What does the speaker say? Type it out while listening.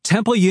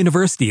Temple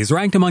University is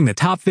ranked among the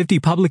top 50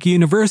 public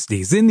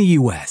universities in the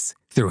U.S.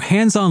 Through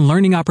hands-on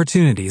learning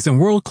opportunities and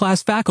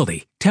world-class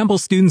faculty, Temple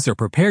students are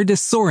prepared to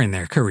soar in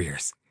their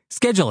careers.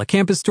 Schedule a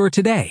campus tour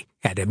today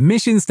at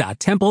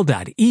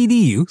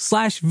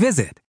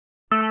admissions.temple.edu/visit.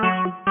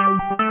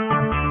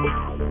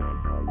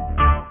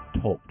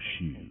 Talk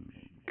shoes.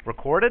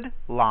 Recorded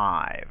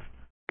live.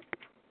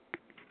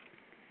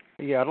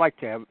 Yeah, I'd like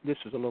to have, this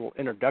is a little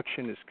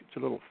introduction. It's a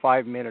little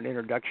 5-minute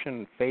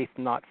introduction, Faith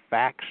Not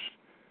Facts,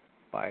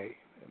 by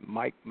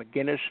Mike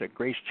McGinnis at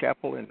Grace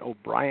Chapel in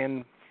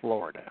O'Brien,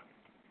 Florida.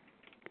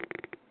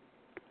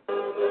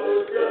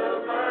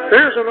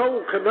 There's an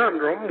old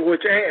conundrum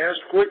which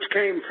asks which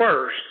came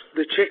first,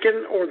 the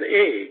chicken or the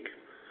egg.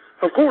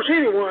 Of course,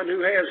 anyone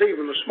who has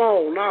even a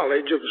small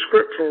knowledge of the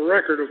scriptural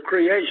record of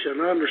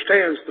creation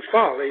understands the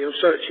folly of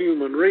such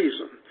human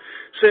reason,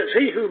 since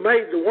he who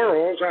made the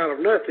worlds out of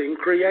nothing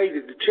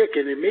created the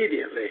chicken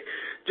immediately,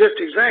 just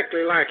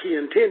exactly like he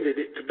intended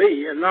it to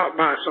be and not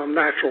by some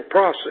natural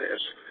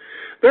process.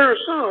 There are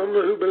some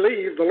who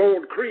believe the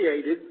Lord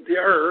created the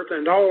earth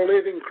and all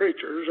living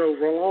creatures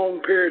over a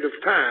long period of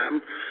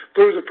time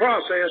through the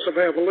process of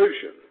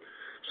evolution.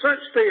 Such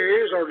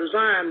theories are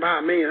designed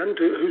by men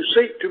who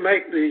seek to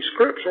make the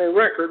scriptural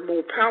record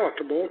more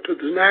palatable to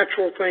the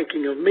natural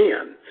thinking of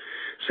men,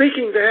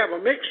 seeking to have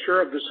a mixture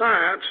of the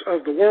science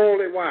of the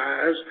worldly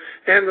wise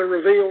and the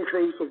revealed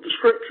truth of the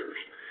Scriptures.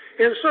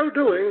 In so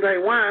doing, they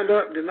wind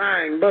up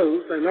denying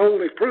both and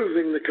only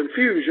proving the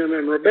confusion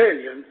and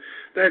rebellion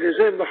that is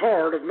in the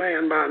heart of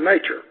man by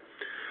nature.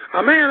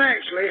 A man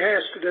actually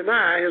has to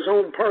deny his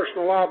own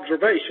personal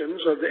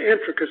observations of the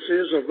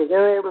intricacies of the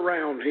world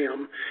around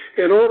him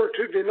in order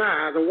to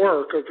deny the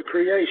work of the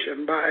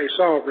creation by a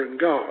sovereign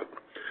God.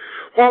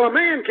 While a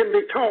man can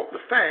be taught the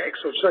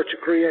facts of such a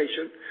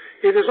creation,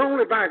 it is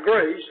only by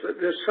grace that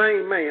this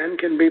same man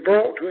can be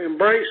brought to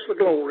embrace the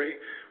glory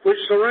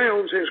which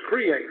surrounds his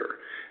Creator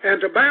and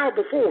to bow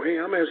before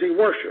him as he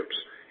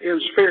worships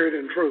in spirit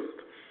and truth.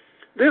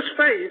 This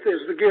faith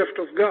is the gift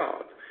of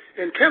God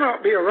and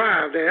cannot be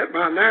arrived at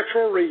by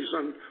natural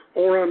reason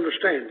or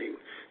understanding.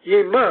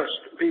 Ye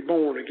must be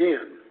born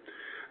again.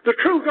 The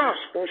true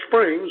gospel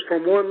springs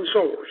from one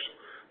source.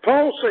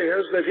 Paul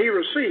says that he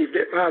received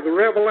it by the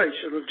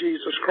revelation of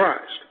Jesus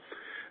Christ.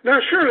 Now,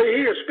 surely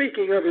he is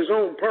speaking of his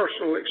own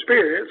personal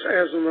experience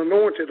as an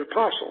anointed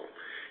apostle.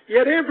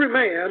 Yet every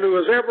man who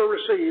has ever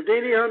received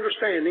any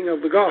understanding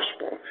of the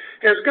gospel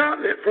has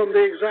gotten it from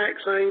the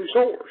exact same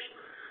source.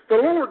 The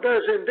Lord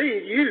does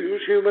indeed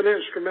use human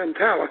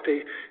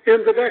instrumentality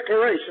in the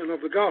declaration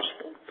of the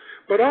gospel,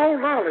 but all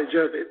knowledge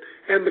of it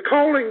and the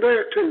calling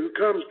thereto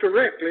comes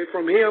directly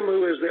from him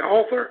who is the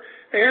author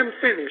and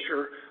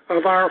finisher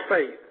of our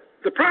faith.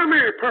 The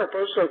primary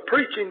purpose of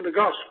preaching the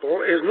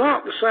gospel is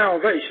not the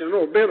salvation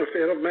or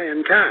benefit of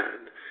mankind,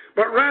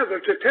 but rather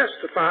to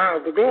testify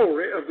of the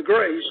glory of the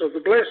grace of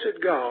the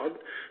blessed God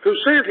who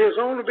sent his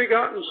only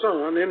begotten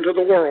Son into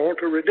the world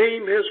to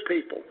redeem his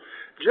people,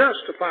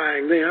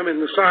 justifying them in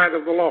the sight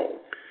of the law.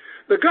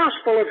 The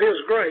gospel of his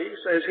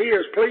grace, as he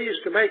is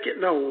pleased to make it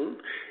known,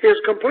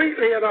 is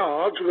completely at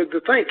odds with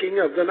the thinking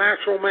of the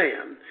natural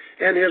man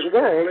and his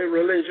worldly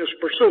religious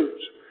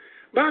pursuits.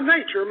 By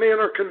nature, men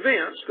are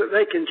convinced that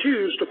they can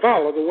choose to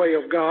follow the way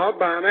of God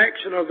by an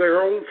action of their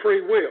own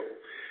free will,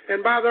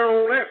 and by their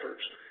own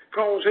efforts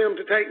cause him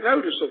to take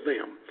notice of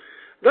them.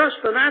 Thus,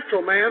 the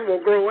natural man will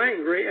grow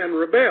angry and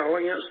rebel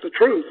against the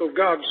truth of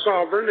God's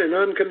sovereign and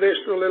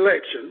unconditional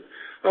election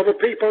of a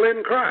people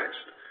in Christ.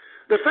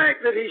 The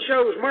fact that he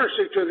shows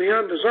mercy to the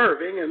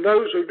undeserving and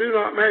those who do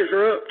not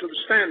measure up to the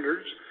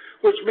standards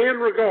which men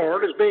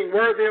regard as being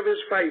worthy of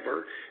his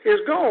favor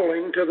is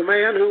galling to the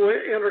man who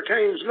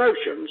entertains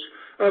notions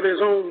of his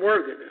own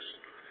worthiness.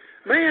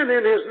 Man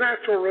in his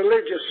natural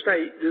religious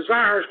state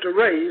desires to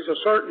raise a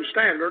certain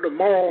standard of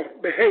moral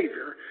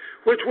behavior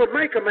which would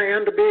make a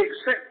man to be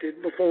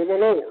accepted before the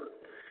Lord.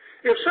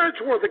 If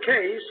such were the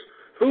case,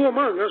 who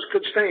among us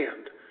could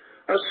stand?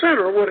 A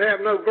sinner would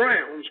have no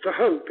grounds to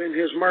hope in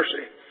his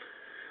mercy.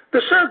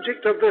 The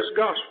subject of this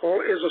gospel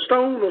is a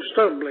stone of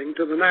stumbling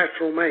to the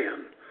natural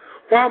man.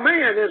 While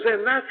man is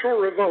in natural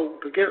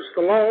revolt against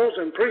the laws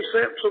and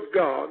precepts of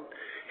God,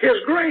 his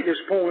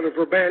greatest point of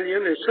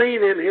rebellion is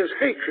seen in his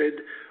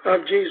hatred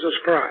of Jesus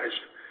Christ.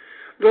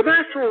 The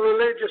natural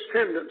religious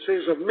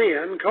tendencies of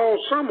men cause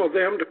some of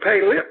them to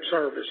pay lip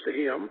service to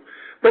him,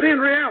 but in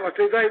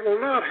reality they will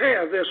not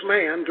have this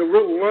man to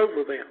rule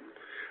over them.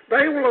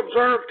 They will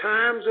observe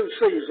times and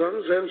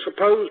seasons in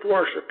supposed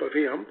worship of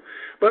him,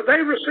 but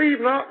they receive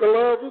not the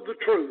love of the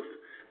truth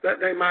that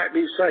they might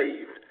be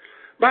saved.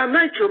 By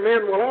nature,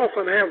 men will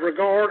often have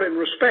regard and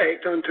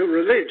respect unto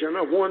religion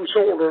of one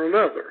sort or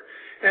another,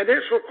 and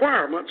its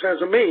requirements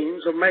as a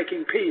means of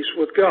making peace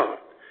with God.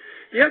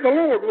 Yet the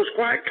Lord was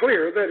quite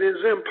clear that it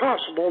is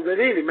impossible that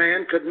any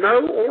man could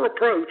know or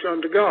approach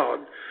unto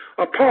God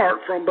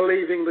apart from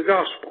believing the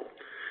gospel.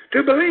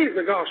 To believe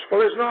the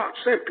gospel is not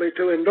simply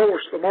to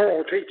endorse the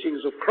moral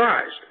teachings of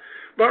Christ,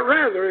 but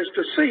rather is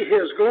to see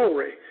his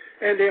glory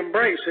and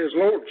embrace his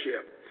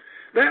lordship.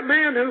 That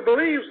man who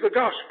believes the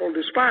gospel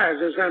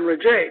despises and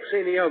rejects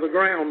any other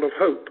ground of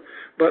hope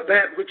but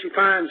that which he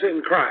finds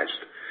in Christ.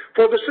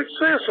 For the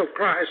success of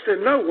Christ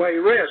in no way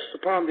rests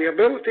upon the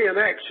ability and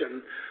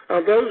action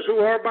of those who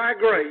are by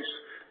grace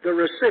the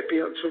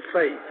recipients of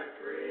faith.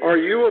 Are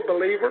you a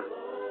believer?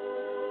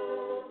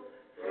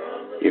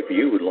 If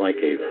you would like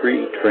a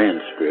free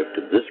transcript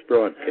of this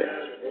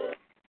broadcast.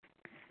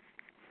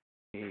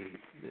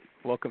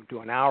 Welcome to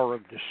an hour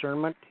of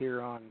discernment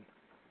here on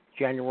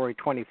January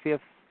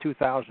 25th,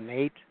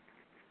 2008.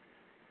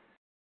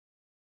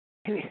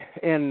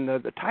 And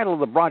the title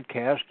of the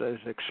broadcast is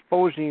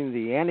Exposing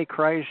the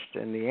Antichrist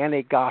and the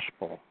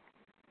Anti-Gospel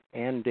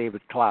and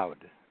David Cloud.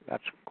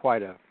 That's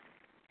quite a,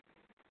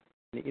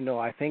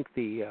 I think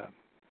the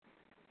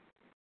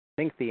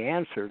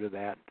answer to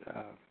that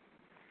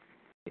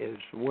is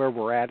where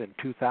we're at in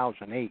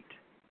 2008.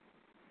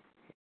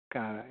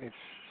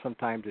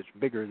 Sometimes it's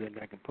bigger than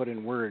I can put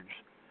in words.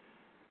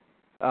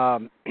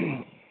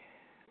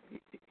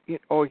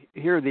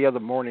 Here the other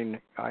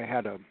morning, I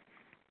had a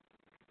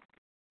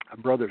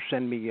brother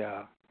send me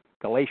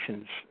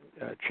Galatians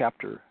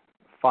chapter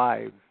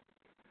 5,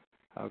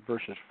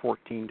 verses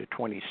 14 to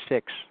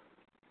 26,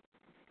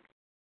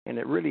 and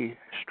it really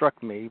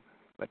struck me.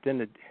 But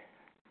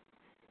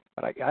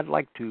I'd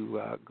like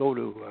to go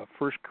to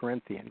 1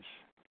 Corinthians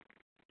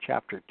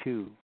chapter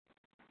 2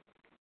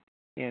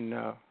 and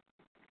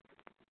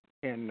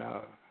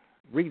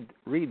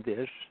read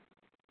this,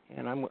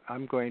 and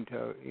I'm going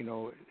to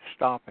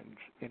stop and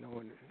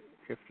and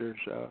if there's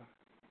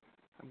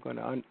I'm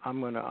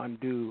going to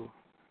undo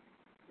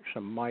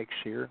some mics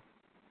here.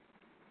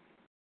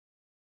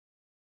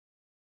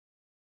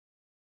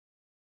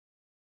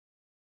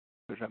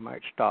 Because I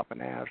might stop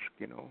and ask,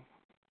 you'll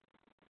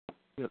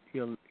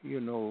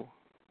know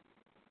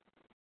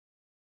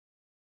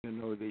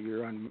that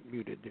you're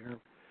unmuted there.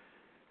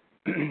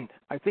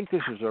 I think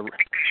this is a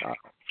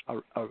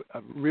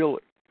real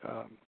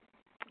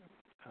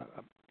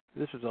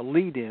this is a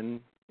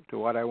lead-in to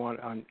what I want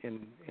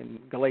in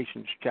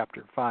Galatians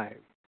chapter 5.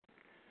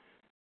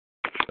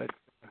 But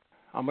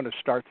I'm going to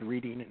start the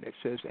reading, and it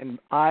says, "And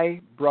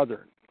I,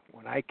 brethren,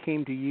 when I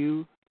came to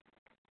you,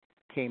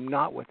 came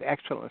not with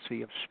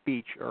excellency of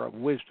speech or of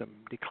wisdom,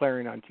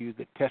 declaring unto you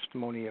the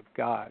testimony of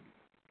God.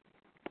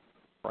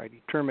 For I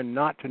determined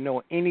not to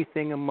know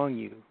anything among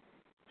you,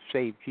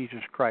 save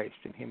Jesus Christ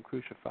and Him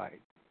crucified.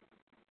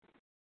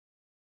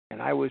 And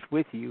I was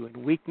with you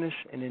in weakness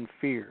and in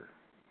fear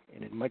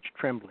and in much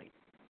trembling.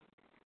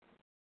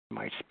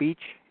 My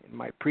speech and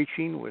my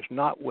preaching was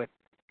not with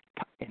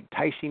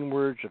enticing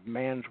words of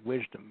man's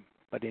wisdom,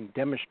 but in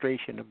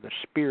demonstration of the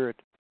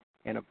Spirit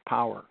and of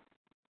power,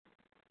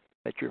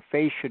 that your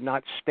faith should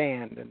not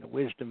stand in the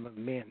wisdom of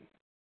men,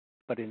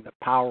 but in the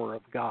power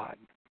of God."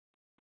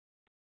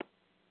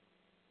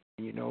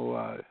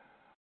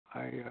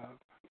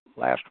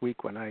 Last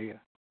week when I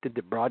did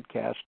the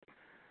broadcast,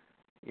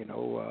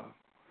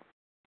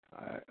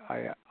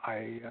 I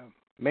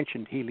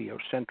mentioned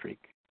heliocentric,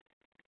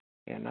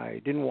 and I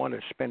didn't want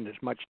to spend as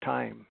much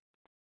time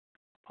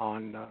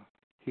on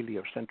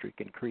heliocentric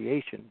in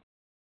creation,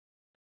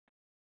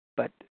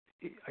 but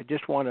I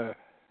just want to,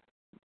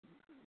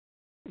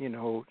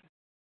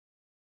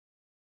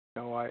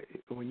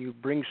 when you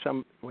bring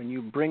some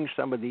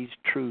of these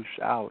truths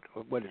out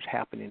of what is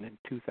happening in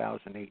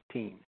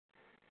 2018.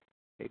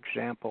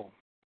 Example,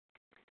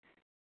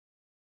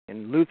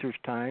 in Luther's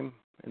time,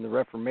 in the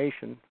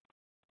Reformation's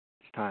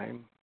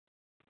time,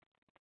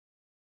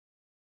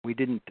 we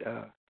didn't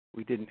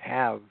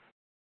have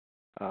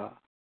a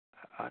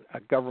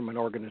government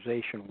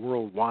organization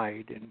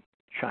worldwide in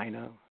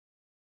China,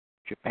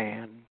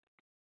 Japan,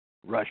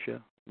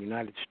 Russia, the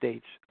United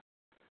States,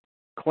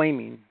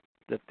 claiming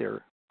that they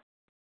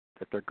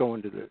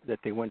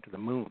went to the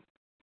moon.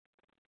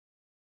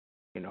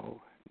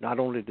 Not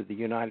only did the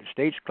United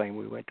States claim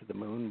we went to the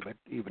moon, but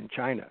even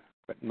China.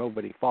 But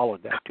nobody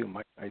followed that too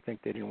much. I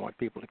think they didn't want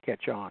people to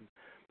catch on.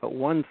 But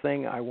one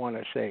thing I want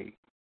to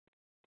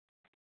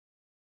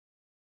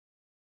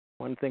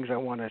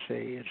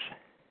say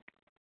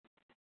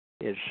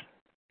is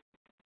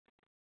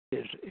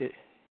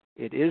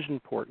it is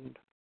important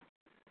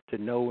to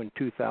know in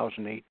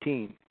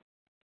 2018,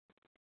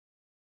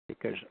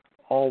 because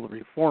all the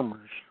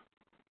reformers,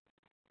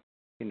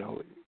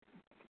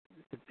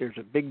 there's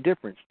a big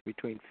difference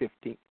between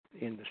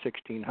in the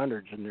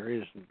 1600s and there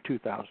is in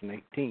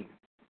 2018.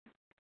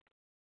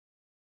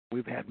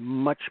 We've had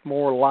much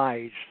more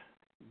lies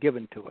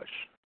given to us.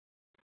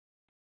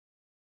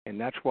 And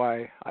that's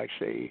why I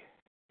say,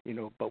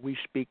 but we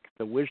speak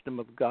the wisdom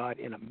of God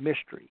in a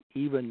mystery,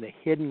 even the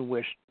hidden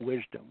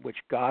wisdom which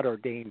God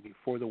ordained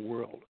before the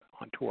world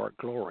unto our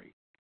glory.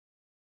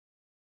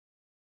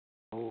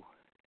 So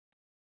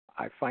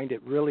I find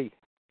it really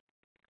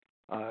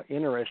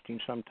interesting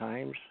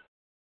sometimes,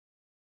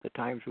 the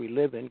times we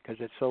live in, because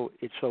it's so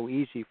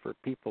easy for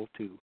people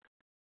to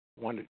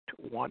want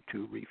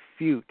to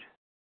refute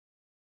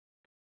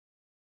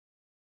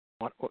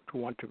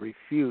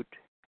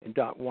and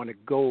not want to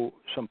go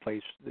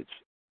someplace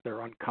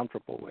they're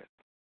uncomfortable with.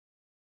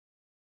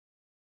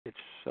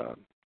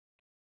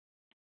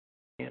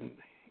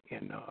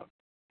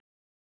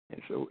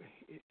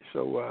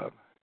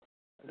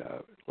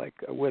 like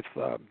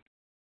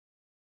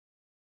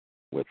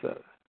with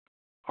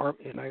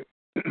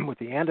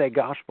the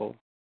anti-gospel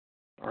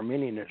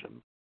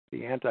Arminianism,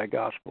 the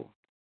anti-gospel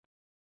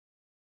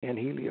and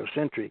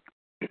heliocentric,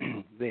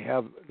 they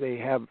have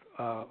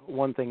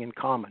one thing in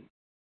common.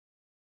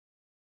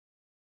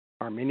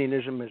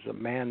 Arminianism is a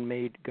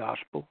man-made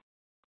gospel,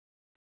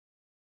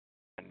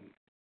 and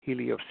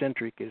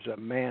heliocentric is a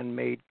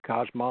man-made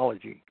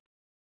cosmology.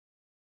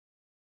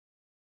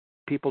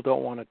 People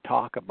don't want to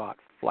talk about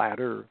flat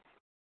Earth.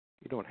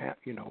 You don't have,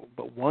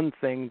 but one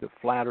thing the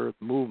flat Earth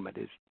movement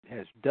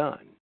has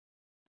done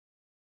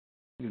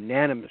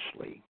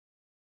unanimously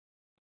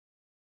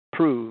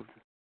proved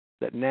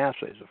that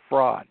NASA is a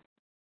fraud,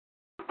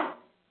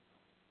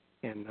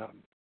 and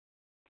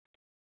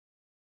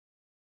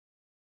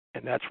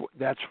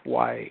that's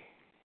why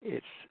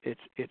it's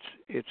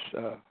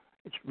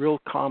real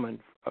common.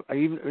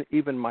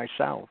 Even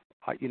myself,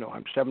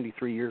 I'm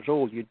 73 years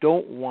old. You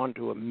don't want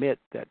to admit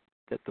that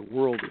the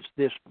world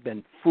has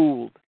been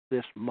fooled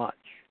this much,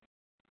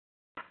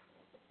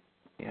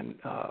 and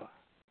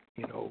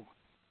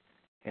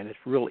and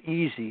it's real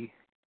easy.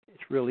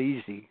 It's real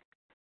easy.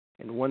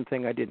 And one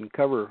thing I didn't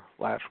cover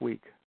last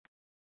week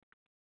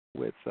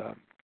with the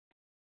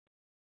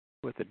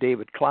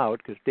David Cloud,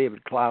 because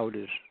David Cloud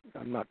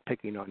I'm not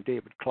picking on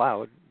David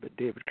Cloud, but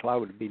David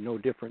Cloud would be no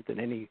different than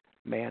any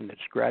man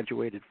that's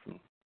graduated from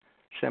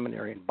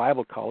seminary and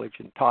Bible college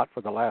and taught for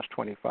the last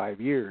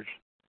 25 years.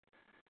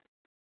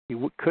 He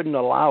couldn't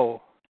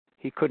allow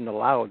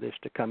this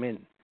to come in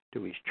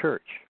to his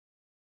church,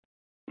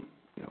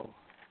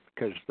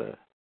 because the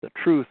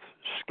truth,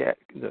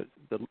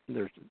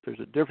 there's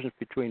a difference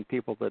between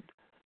people that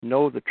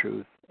know the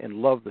truth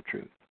and love the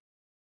truth,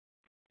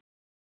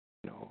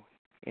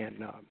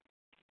 and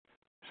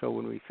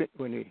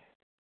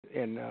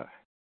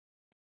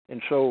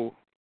so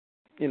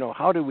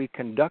how do we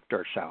conduct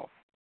ourselves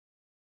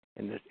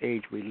in this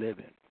age we live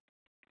in?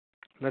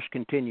 Let's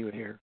continue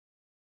here.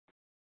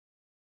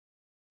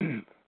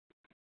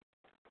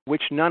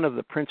 Which none of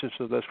the princes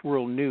of this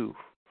world knew,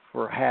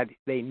 for had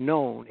they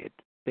known it,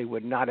 they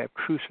would not have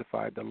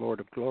crucified the Lord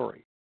of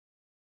glory.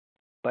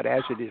 But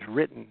as it is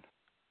written,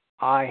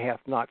 eye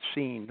hath not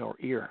seen, nor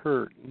ear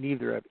heard,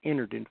 neither have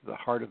entered into the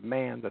heart of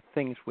man the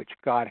things which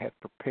God hath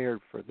prepared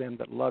for them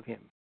that love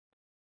him.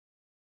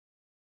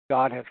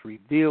 God hath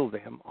revealed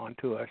them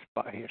unto us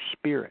by his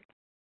Spirit.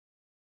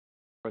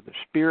 For the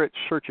Spirit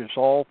searches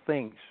all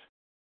things,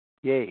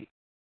 yea,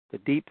 the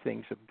deep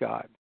things of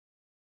God.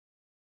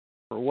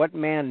 For what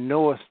man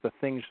knoweth the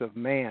things of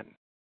man,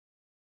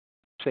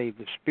 save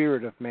the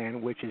Spirit of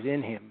man which is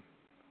in him?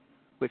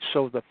 Which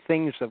so the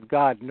things of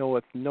God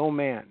knoweth no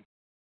man,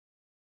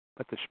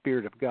 but the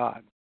Spirit of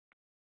God.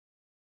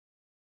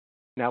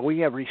 Now we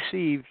have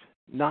received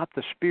not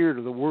the spirit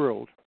of the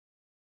world,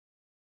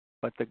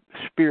 but the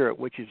Spirit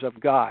which is of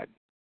God,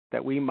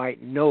 that we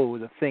might know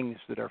the things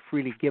that are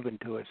freely given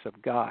to us of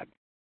God.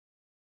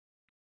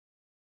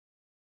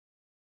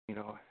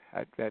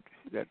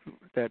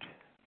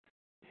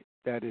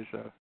 That is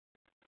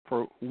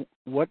for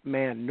what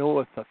man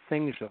knoweth the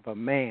things of a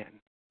man,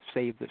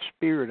 save the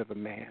spirit of a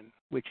man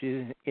which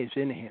is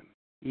in him?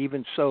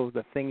 Even so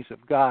the things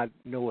of God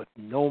knoweth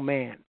no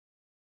man,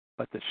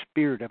 but the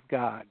Spirit of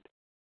God.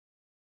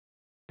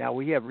 Now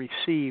we have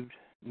received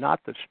not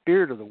the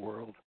spirit of the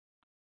world,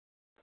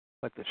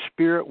 but the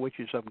Spirit which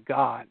is of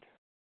God,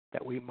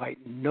 that we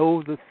might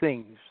know the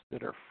things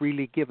that are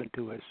freely given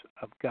to us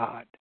of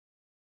God.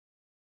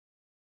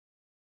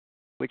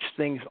 Which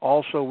things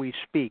also we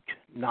speak,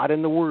 not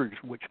in the words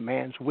which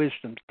man's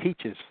wisdom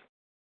teaches,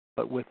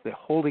 but with the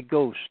Holy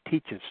Ghost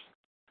teaches,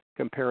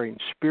 comparing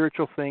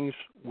spiritual things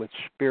with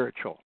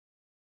spiritual.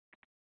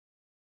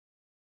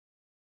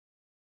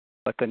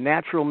 But the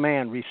natural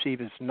man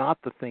receiveth not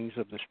the things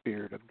of the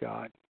Spirit of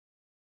God,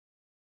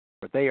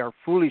 for they are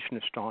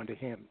foolishness unto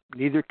him,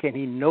 neither can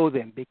he know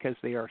them, because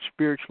they are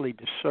spiritually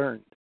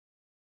discerned.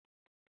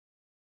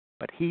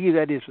 But he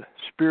that is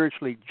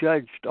spiritually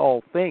judged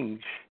all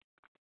things,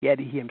 yet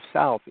he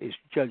himself is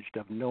judged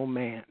of no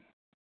man.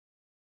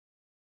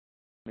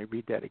 Let me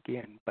read that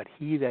again. But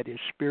he that is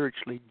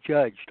spiritually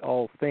judged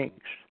all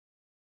things,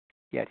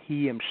 yet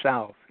he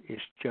himself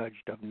is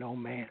judged of no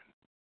man.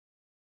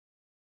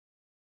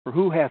 For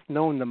who hath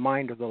known the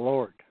mind of the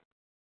Lord,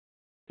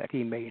 that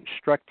he may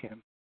instruct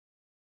him?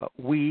 But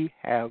we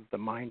have the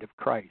mind of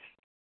Christ.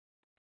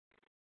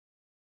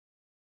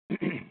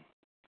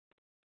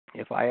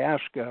 If I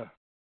ask,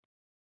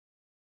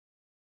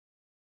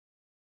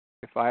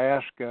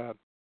 I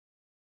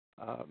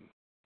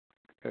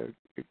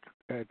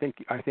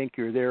think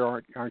you're there,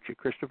 aren't you,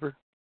 Christopher?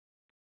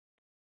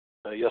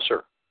 Yes,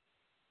 sir.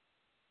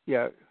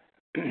 Yeah.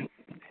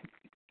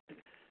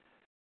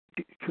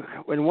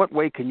 In what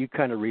way can you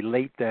kind of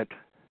relate that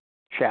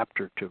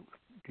chapter to?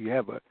 Do you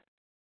have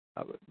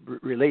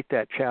relate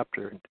that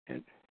chapter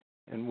and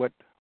what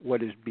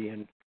is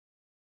being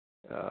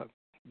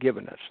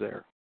given us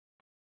there?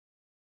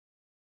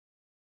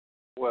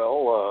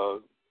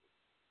 Well,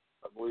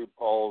 I believe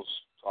Paul's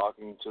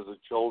talking to the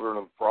children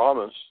of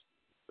promise,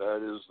 that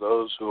is,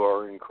 those who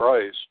are in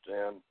Christ,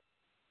 and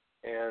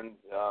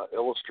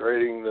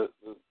illustrating the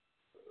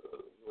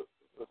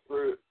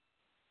fruit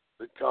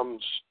that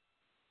comes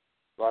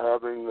by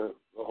having the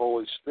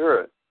Holy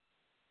Spirit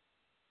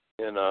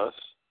in us.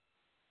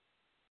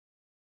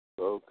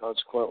 So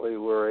consequently,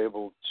 we're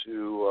able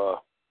to,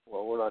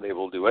 we're not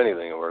able to do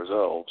anything of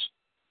ourselves,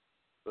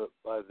 but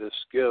by this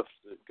gift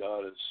that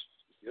God has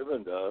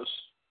given to us,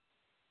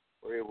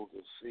 we're able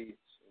to see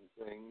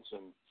some things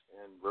and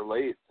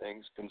relate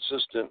things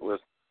consistent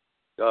with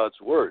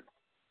God's Word,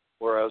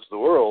 whereas the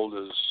world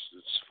is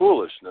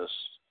foolishness.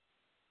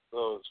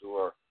 Those who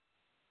are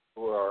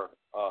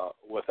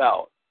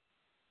without,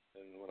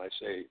 and when I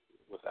say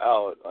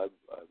without, I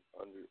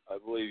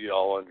believe you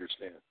all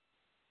understand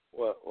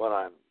what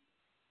I'm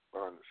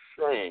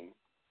saying,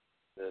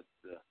 that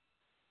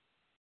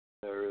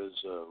there is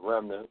a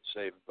remnant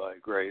saved by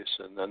grace,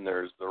 and then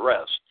there's the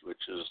rest,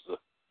 which is the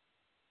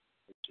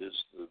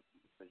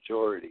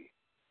majority.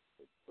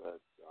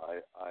 But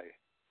I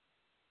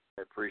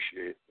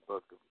appreciate the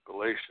book of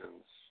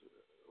Galatians.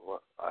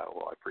 I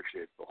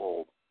appreciate the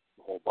whole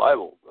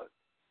Bible, but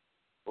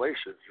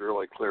Galatians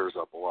really clears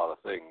up a lot of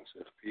things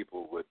if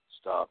people would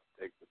stop,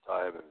 take the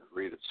time, and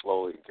read it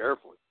slowly and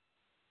carefully.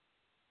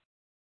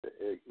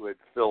 It would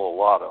fill a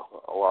lot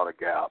of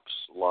gaps,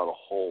 a lot of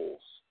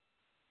holes.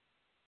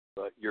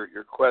 But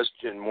your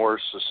question more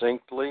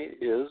succinctly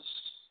is,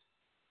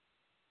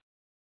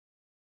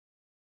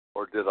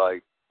 or did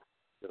I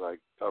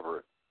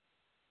cover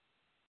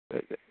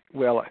it?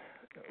 Well.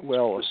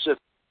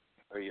 Specific.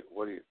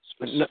 What are you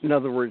specific? In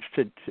other words,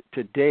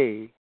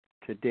 today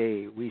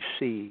we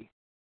see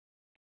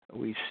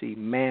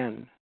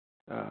man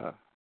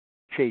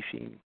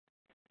chasing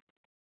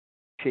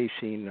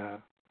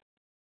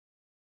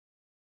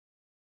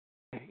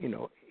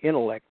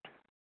intellect.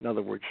 In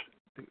other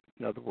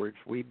words,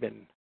 we've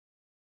been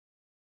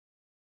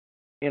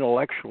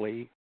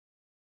intellectually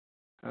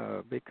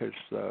because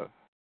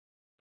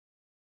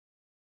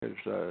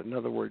in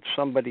other words,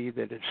 somebody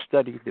that has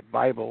studied the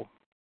Bible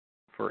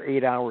for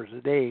 8 hours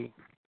a day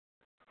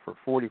for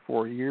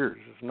 44 years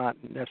is not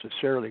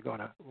necessarily going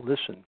to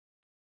listen.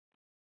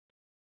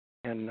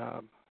 And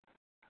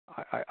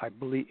I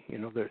believe,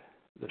 the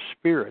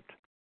Spirit,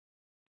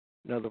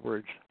 in other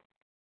words,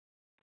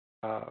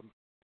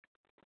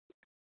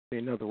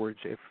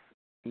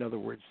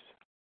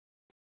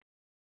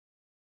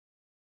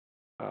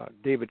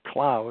 David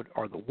Cloud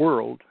or the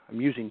world.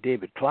 I'm using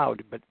David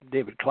Cloud, but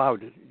David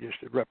Cloud just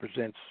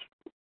represents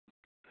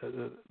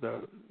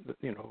the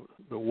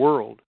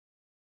world.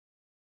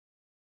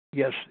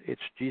 Yes,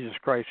 it's Jesus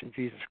Christ and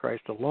Jesus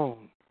Christ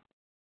alone.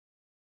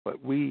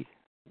 But we're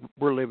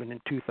living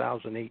in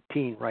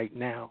 2018 right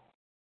now,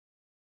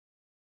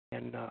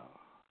 and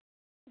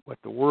what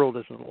the world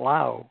doesn't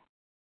allow,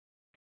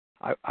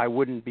 I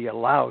wouldn't be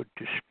allowed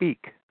to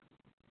speak.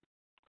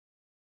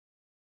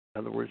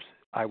 In other words,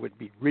 I would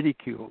be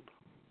ridiculed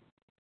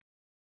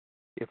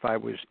if I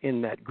was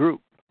in that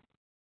group.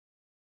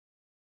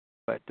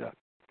 But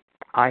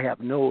I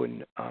have no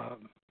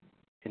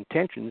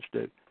intentions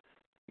to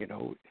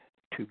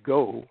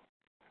go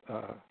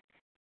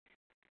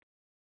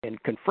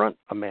and confront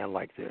a man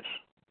like this.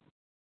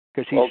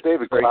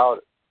 David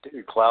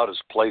Cloud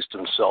has placed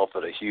himself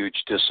at a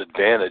huge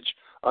disadvantage,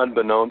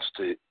 unbeknownst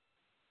to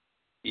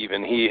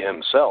even he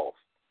himself,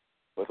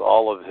 with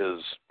all of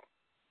his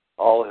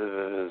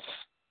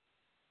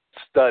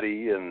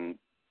study and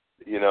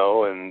he's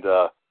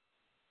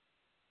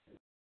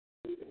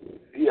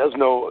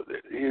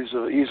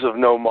of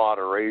no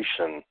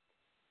moderation.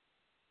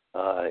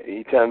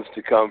 He tends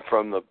to come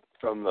from the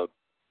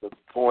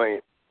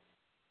point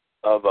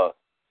of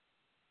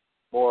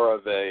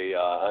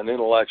an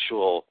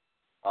intellectual,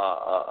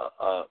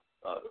 a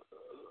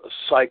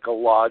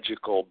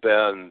psychological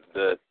bend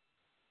that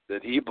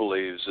he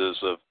believes is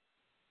of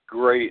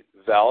great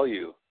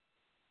value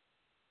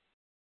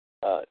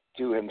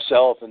to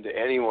himself and to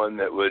anyone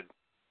that would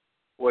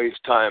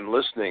waste time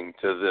listening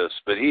to this.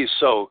 But he's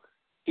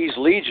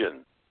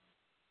legion,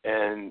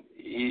 and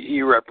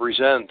he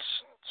represents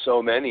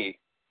so many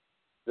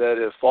that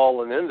have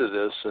fallen into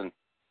this, and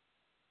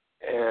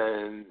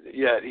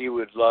yet he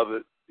would love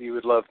it. He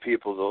would love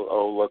people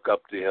to look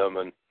up to him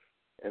and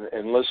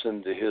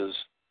listen to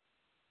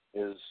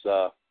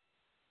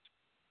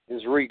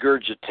his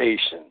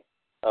regurgitation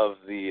of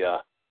the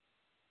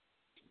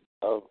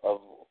of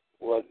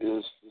what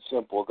is the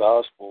simple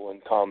gospel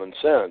and common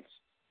sense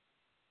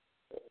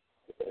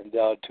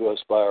endowed to us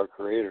by our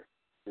Creator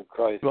through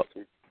Christ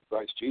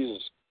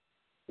Jesus.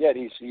 Yet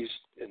he's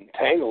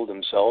entangled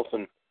himself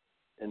and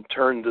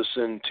turned this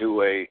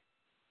into a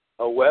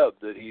web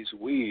that he's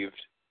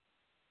weaved,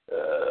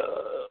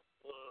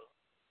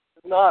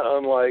 not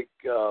unlike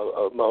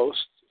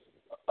most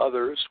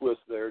others with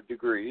their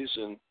degrees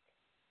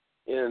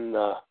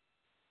in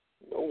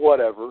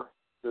whatever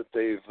that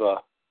they've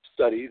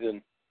studied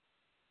and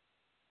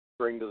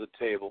bring to the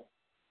table.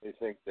 They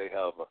think they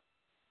have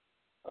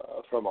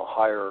from a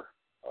higher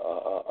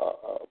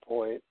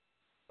point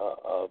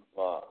of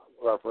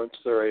reference.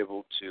 They're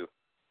able to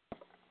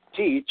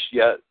teach,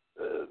 yet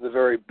the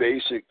very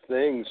basic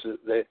things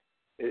that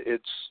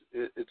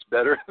it's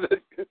better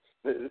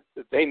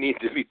that they need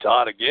to be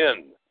taught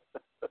again.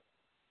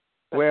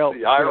 Well,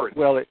 the irony.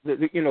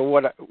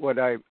 What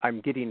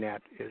I'm getting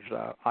at is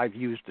I've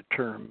used the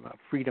term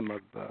freedom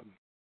of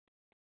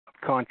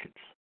conscience,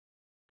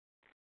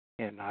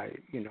 and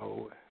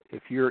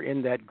if you're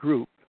in that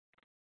group,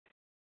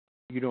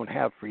 you don't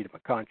have freedom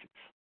of conscience.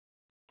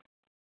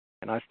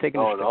 And I was taking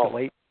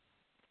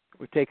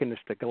we're taking this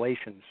to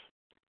Galatians,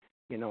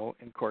 and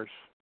of course,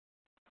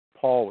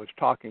 Paul was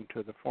talking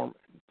to the former,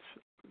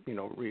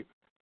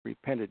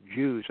 repentant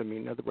Jews. I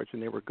mean, in other words,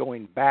 and they were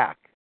going back.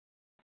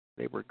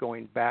 They were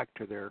going back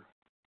to the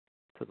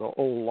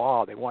old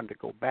law. They wanted to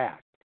go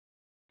back.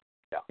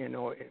 Yeah.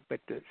 But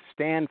to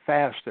stand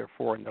fast,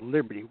 therefore, in the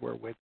liberty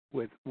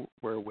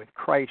wherewith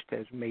Christ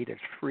has made us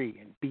free,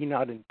 and be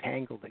not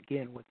entangled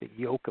again with the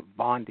yoke of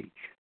bondage.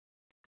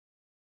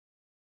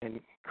 And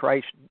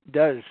Christ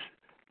does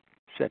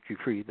set you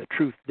free. The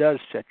truth does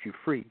set you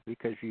free,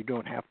 because you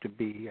don't have to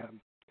be,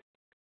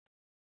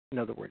 in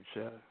other words,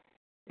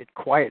 it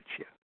quiets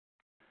you.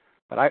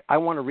 But I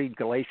want to read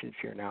Galatians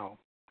here now.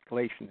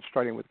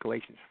 Starting with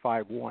Galatians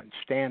 5:1.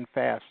 Stand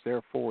fast,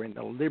 therefore, in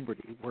the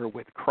liberty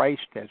wherewith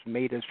Christ has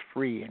made us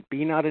free, and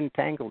be not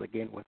entangled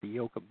again with the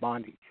yoke of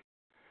bondage.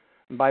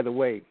 And by the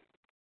way,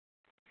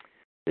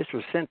 this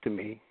was sent to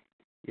me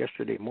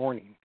yesterday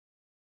morning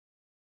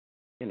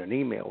in an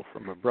email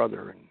from a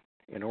brother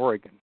in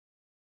Oregon.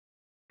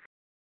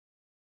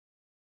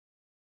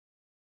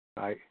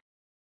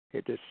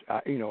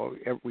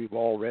 We've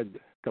all read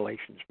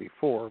Galatians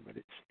before, but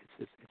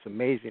it's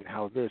amazing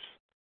how this,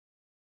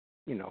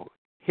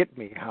 hit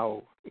me.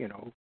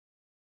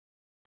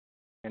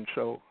 And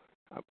so,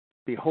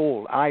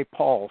 behold, I,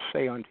 Paul,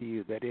 say unto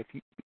you that if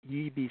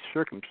ye be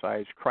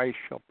circumcised, Christ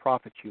shall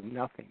profit you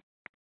nothing.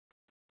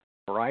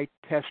 For I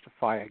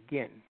testify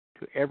again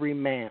to every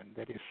man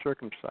that is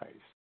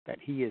circumcised, that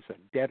he is a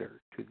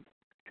debtor to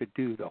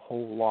do the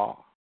whole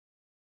law.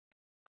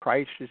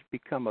 Christ is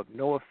become of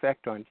no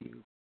effect unto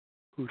you.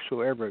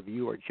 Whosoever of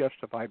you are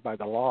justified by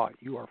the law,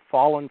 you are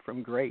fallen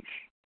from grace.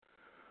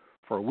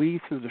 For we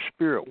through the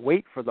Spirit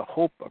wait for the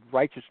hope of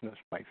righteousness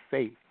by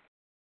faith.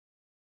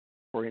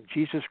 For in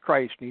Jesus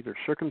Christ neither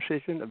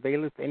circumcision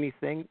availeth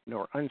anything,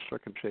 nor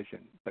uncircumcision,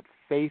 but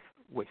faith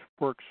which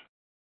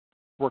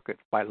worketh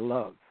by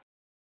love.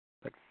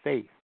 But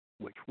faith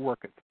which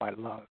worketh by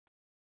love.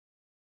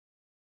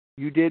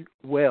 You did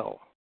well,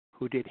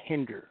 who did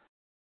hinder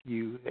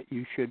you that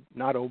you should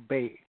not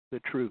obey the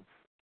truth.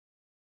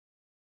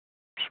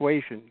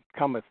 Persuasion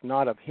cometh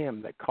not of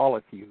him that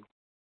calleth you.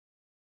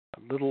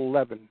 A little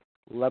leaven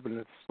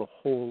leaveneth the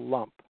whole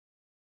lump.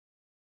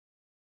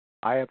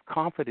 I have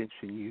confidence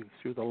in you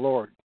through the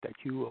Lord that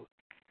you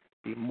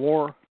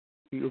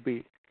will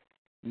be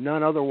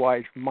none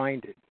otherwise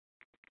minded.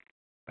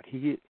 But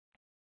he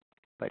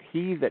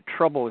that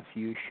troubleth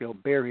you shall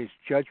bear his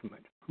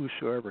judgment,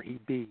 whosoever he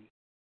be.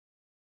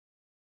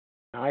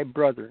 I,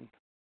 brethren,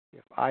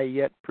 if I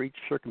yet preach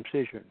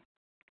circumcision,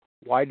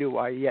 why do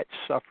I yet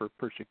suffer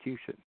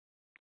persecution?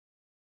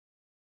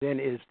 Then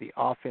is the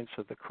offense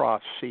of the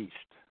cross ceased.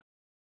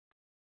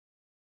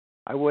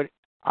 I would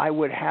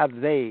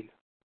have they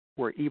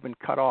were even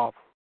cut off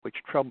which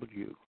troubled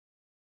you.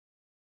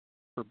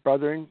 For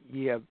brethren,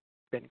 ye have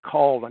been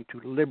called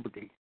unto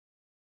liberty.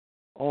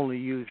 Only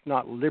use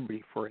not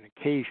liberty for an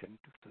occasion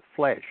to the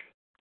flesh,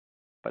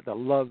 but to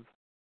love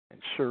and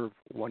serve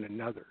one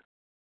another.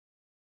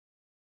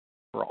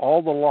 For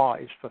all the law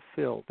is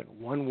fulfilled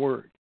in one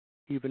word,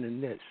 even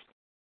in this: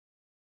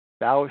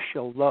 thou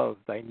shalt love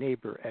thy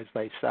neighbor as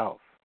thyself.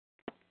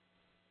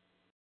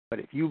 But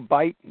if you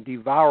bite and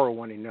devour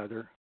one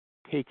another,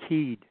 take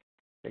heed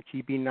that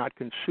ye be not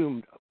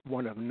consumed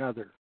one of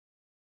another.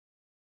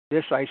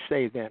 This I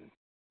say then: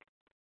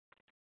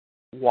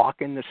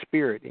 walk in the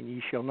Spirit, and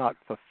ye shall not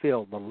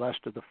fulfill the lust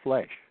of the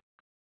flesh.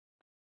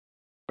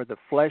 For the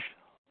flesh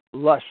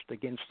lusts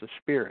against the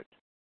Spirit,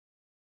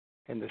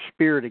 and the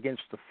Spirit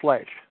against the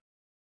flesh.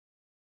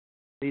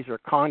 These are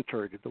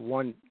contrary to the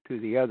one to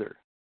the other,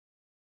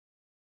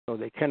 so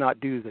they cannot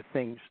do the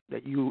things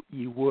that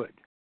ye would.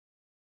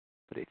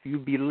 But if you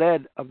be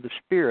led of the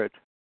Spirit,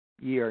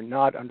 ye are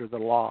not under the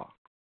law.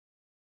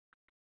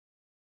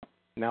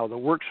 Now the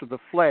works of the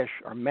flesh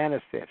are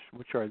manifest,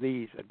 which are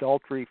these: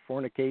 adultery,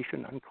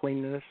 fornication,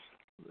 uncleanness,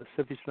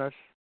 lasciviousness,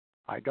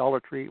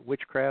 idolatry,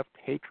 witchcraft,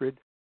 hatred,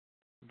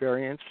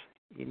 variance,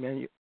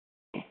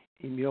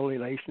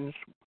 emulations,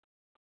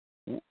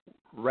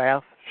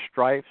 wrath,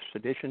 strife,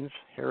 seditions,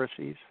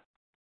 heresies,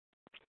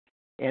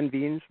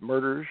 envyings,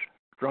 murders,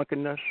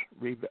 drunkenness,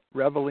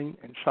 reveling,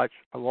 and such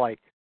alike,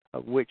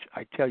 of which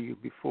I tell you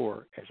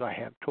before, as I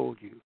have told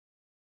you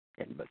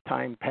in the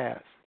time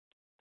past,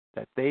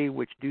 that they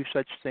which do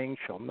such things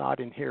shall not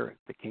inherit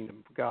the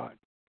kingdom of God.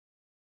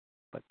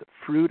 But the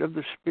fruit of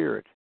the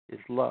Spirit is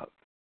love,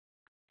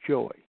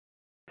 joy,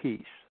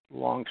 peace,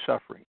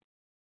 long-suffering,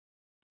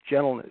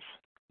 gentleness,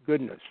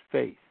 goodness,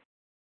 faith,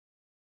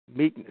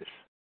 meekness,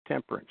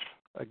 temperance.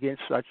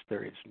 Against such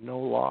there is no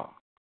law.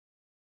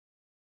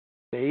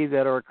 They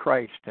that are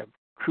Christ have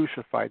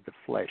crucified the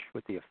flesh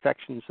with the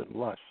affections and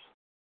lusts.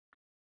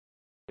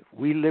 If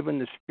we live in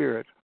the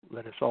Spirit,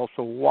 let us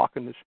also walk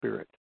in the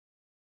Spirit.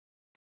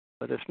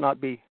 Let us not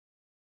be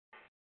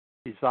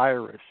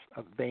desirous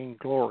of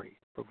vainglory,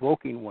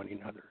 provoking one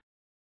another,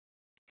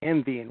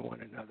 envying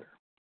one another.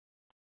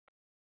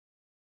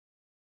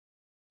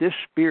 This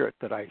spirit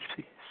that I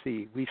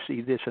see, we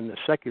see this in the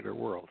secular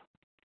world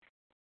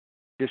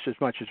just as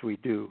much as we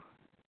do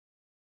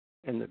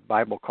in the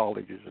Bible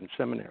colleges and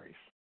seminaries.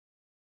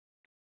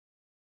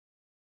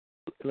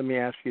 Let me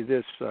ask you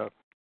this.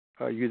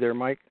 Are you there,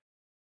 Mike?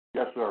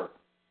 Yes, sir.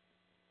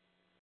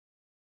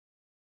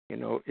 You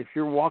know, if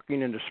you're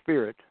walking in the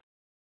Spirit,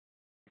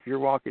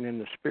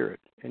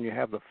 and you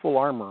have the full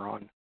armor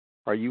on,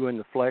 are you in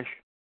the flesh?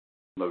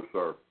 No,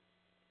 sir.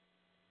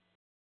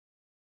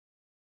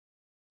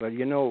 But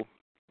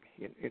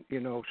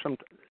some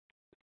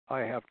I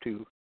have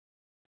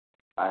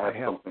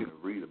something to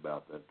read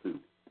about that too.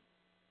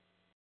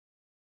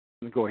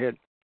 Go ahead.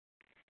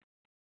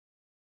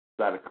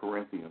 Out of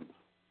Corinthians,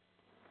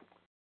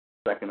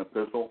 2nd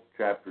Epistle,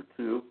 chapter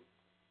 2.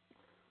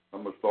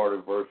 I'm going to start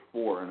at verse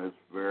 4, and it's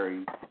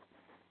very,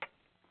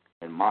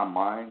 in my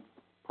mind,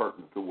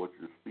 pertinent to what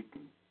you're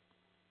speaking.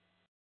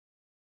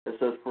 It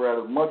says, "For out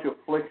of much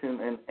affliction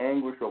and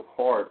anguish of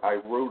heart I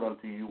wrote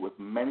unto you with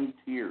many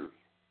tears,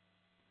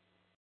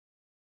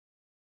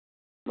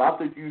 not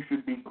that you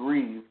should be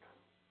grieved,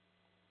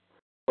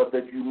 but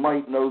that you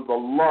might know the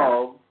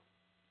love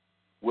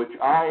which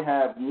I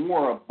have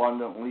more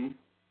abundantly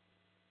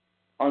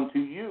unto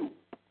you."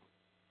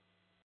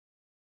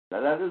 Now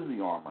that is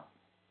the armor.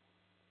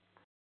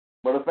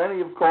 "But if any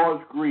have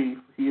caused grief,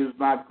 he has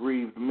not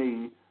grieved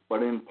me,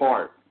 but in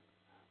part,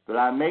 that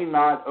I may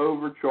not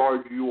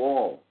overcharge you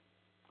all.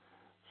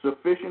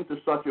 Sufficient to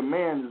such a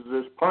man is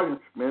this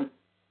punishment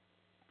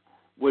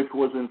which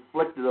was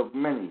inflicted of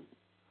many,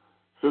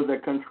 so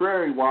that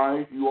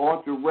contrariwise you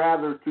ought to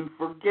rather to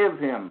forgive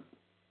him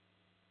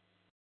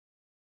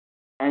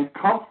and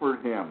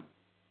comfort him,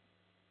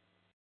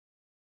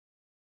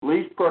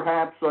 lest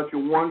perhaps such a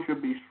one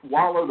should be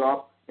swallowed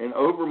up in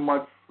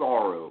overmuch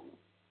sorrow."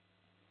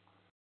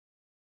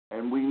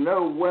 And we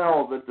know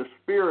well that the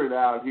spirit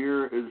out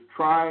here is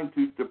trying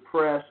to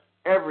depress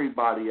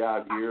everybody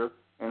out here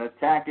and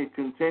attack it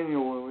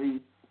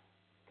continually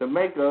to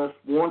make us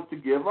want to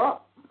give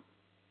up.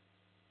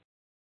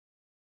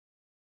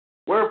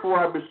 "Wherefore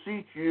I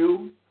beseech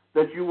you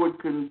that you would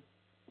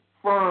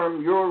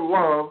confirm your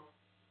love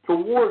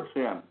towards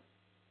him."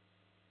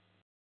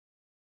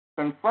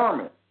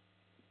 Confirm it.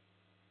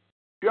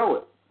 Show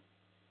it.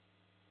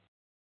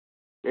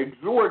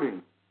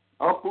 "Exhorting,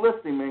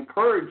 uplifting,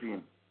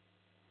 encouraging."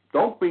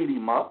 Don't beat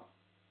him up.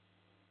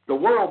 The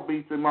world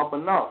beats him up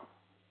enough.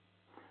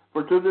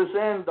 "For to this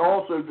end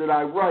also did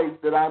I write,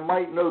 that I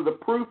might know the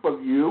proof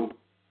of you,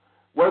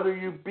 whether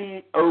you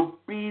be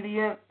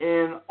obedient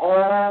in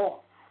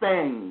all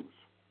things.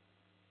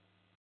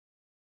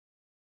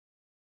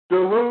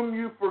 To whom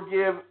you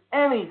forgive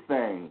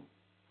anything,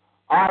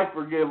 I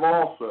forgive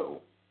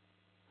also.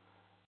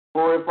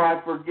 For if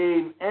I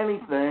forgave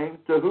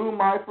anything, to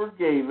whom I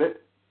forgave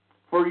it,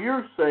 for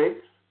your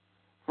sakes,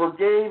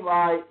 forgave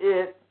I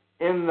it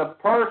in the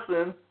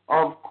person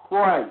of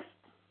Christ."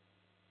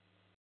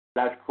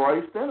 That's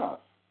Christ in us.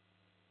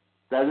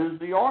 That is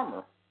the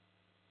armor.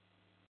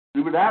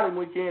 See, without him,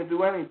 we can't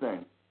do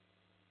anything.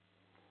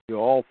 "Do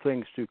all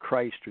things through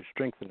Christ who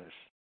strengthen us."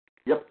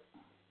 Yep.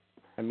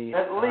 I mean,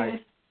 at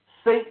least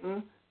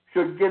Satan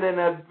should get an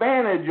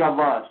advantage of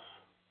us.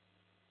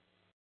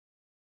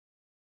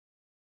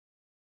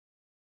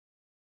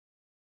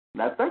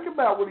 Now think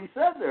about what he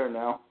said there.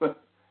 Now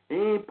he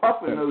ain't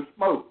puffing no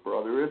smoke,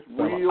 brother. It's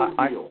real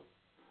deal.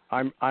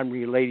 I'm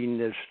relating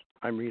this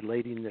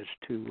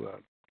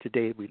to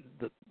today,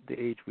 the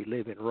age we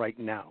live in right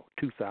now,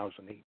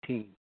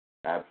 2018.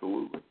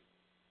 Absolutely.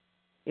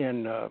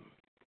 And I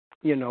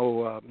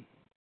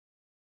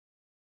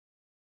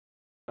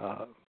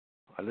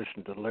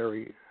listened to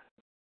Larry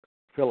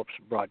Phillips'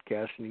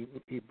 broadcast,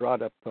 and he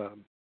brought up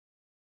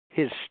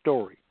his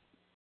story.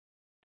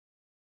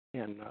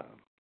 And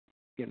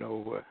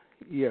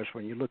yes,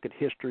 when you look at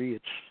history,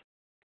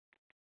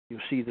 you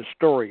see the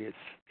story.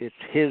 It's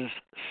his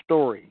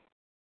story.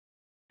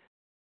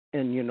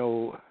 And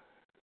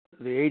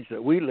the age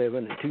that we live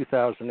in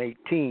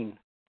 2018,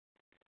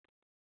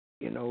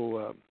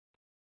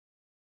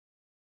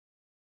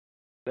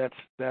 that's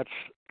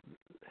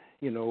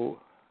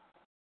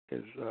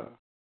is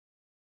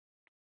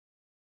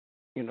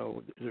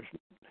there's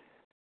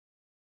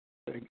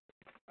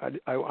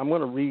I'm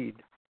going to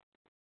read.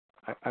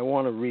 I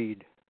want to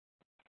read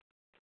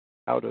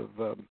out of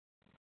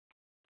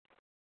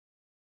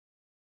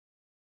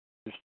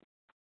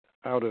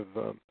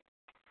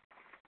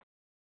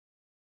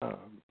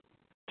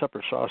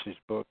Tupper Saucy's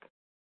book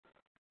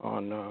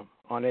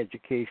on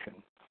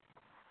education.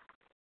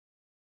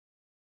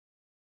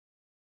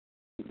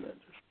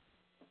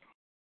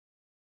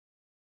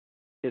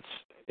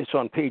 It's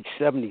on page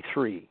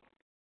 73.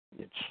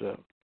 It's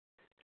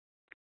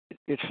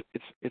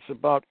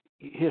about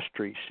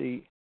history.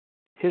 See,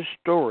 his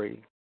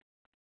story.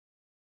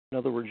 In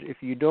other words,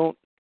 if you don't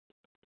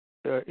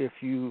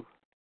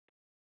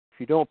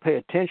pay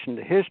attention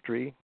to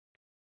history,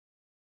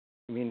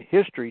 I mean,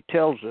 history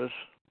tells us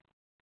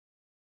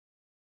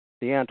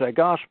the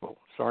anti-gospel.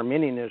 It's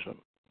Arminianism.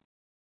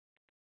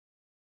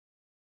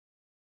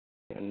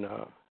 And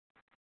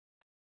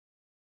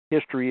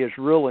history is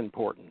real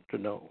important to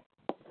know.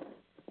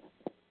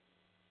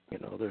 You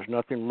know, there's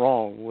nothing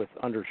wrong with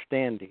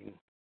understanding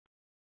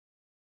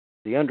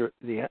the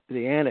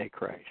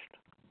Antichrist.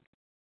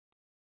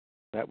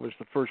 That was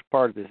the first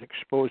part of this,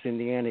 exposing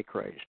the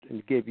Antichrist, and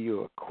to give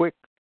you a quick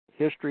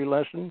history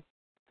lesson.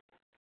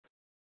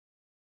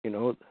 You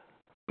know,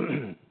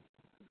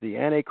 the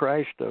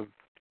Antichrist of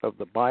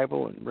the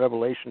Bible in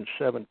Revelation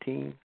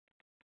 17.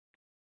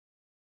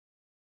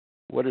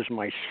 What is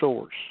my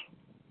source?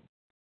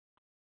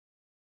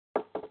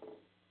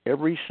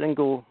 Every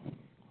single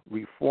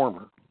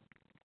reformer,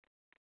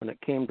 when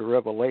it came to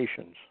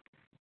Revelations,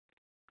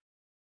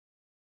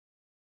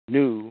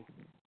 knew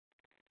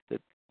that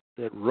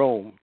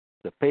Rome,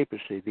 the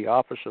papacy, the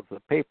office of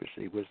the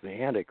papacy, was the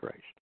Antichrist.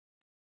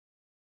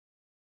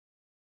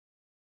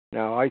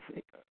 Now,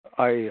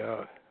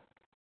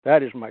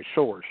 that is my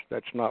source.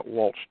 That's not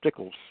Walt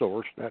Stickles'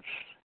 source. That's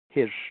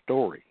his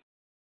story.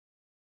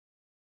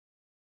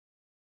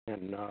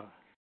 And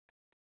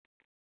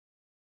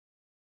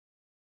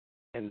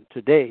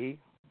today,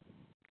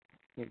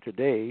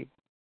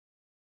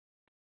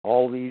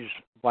 all these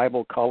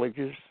Bible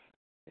colleges,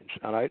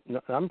 and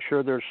I'm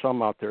sure there's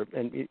some out there,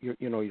 and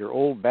you know, your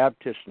old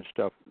Baptists and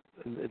stuff,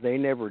 they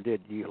never did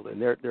yield.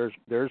 And there's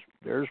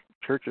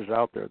churches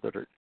out there that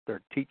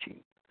they're teaching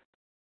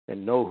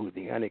and know who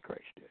the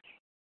Antichrist is.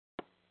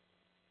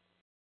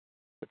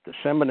 But the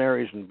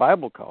seminaries and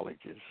Bible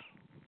colleges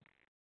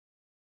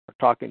are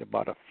talking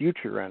about a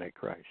future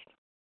Antichrist.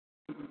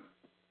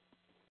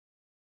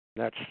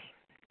 That's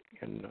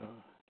and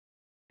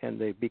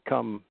they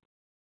become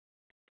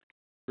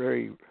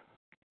very.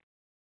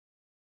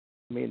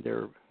 I mean,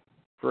 they're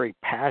very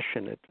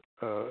passionate.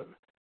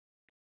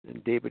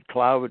 And David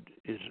Cloud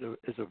is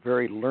a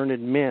very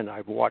learned man.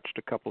 I've watched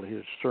a couple of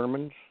his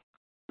sermons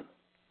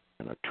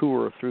and a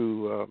tour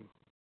through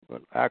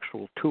an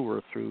actual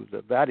tour through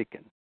the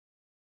Vatican.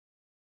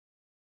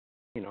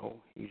 You know,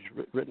 he's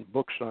written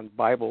books on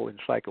Bible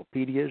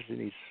encyclopedias, and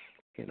he's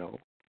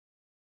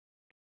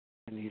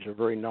a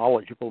very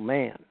knowledgeable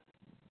man.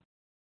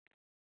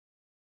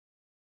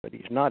 But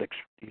he's not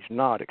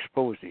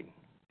exposing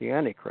the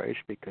Antichrist,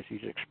 because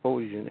he's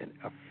exposing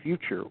a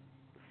future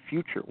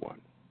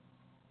one.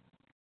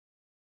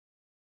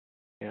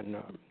 And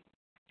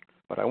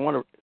but I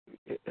want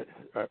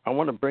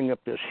to bring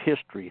up this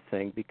history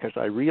thing, because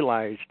I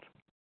realized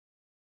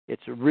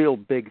it's a real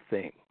big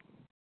thing.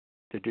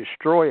 To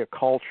destroy a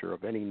culture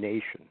of any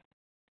nation,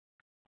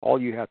 all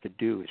you have to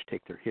do is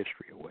take their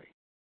history away.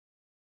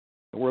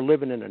 And we're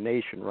living in a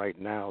nation right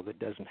now that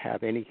doesn't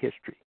have any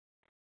history.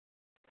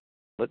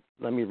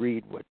 Let me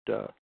read what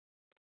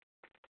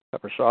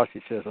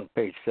Episcopius says on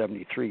page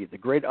 73. The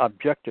great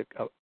objective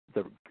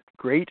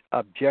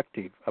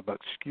of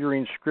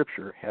obscuring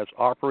Scripture has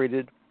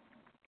operated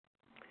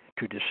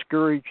to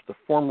discourage the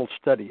formal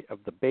study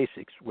of the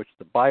basics, which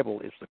the Bible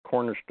is the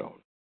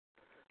cornerstone: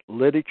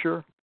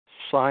 literature,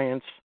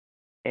 science,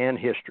 and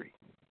history.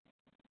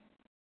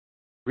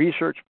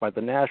 Research by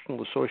the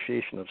National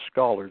Association of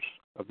Scholars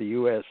of the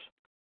U.S.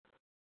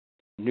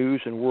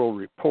 News and World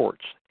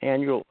Report's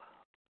annual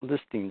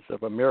listings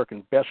of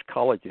American best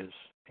colleges,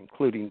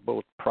 including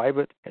both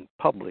private and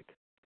public,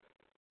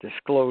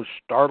 disclose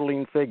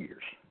startling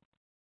figures.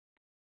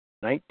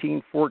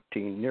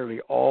 1914, nearly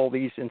all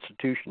these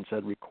institutions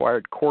had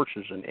required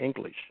courses in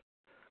English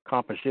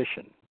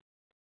composition.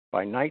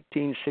 By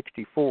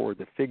 1964,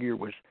 the figure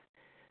was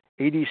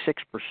 86%.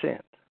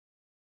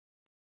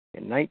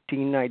 In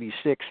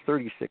 1996,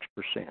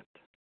 36%.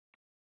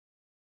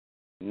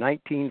 In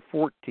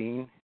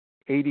 1914,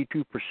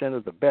 82%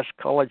 of the best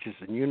colleges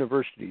and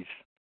universities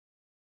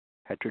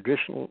had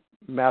traditional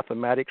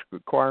mathematics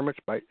requirements.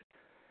 By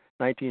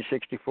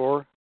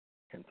 1964,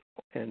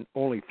 and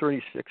only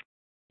 36%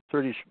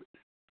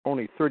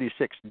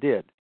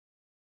 did.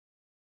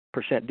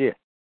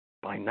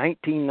 By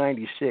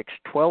 1996,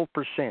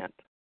 12%.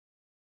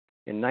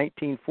 In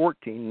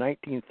 1914,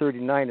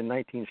 1939, and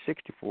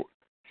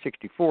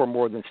 1964,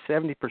 more than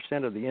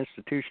 70% of the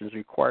institutions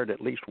required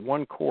at least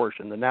one course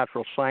in the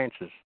natural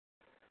sciences.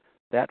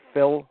 That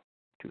fell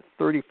to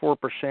 34%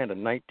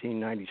 in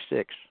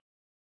 1996.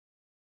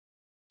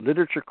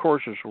 Literature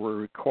courses were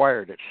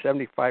required at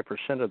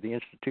 75% of the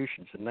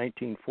institutions in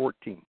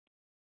 1914,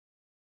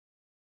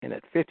 and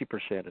at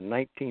 50% in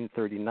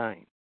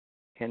 1939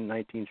 and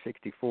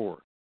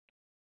 1964.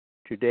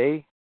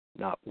 Today,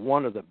 not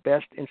one of the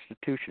best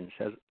institutions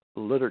has a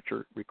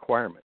literature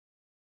requirement.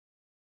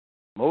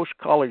 Most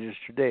colleges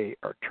today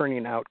are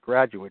turning out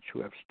graduates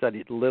who have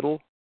studied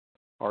little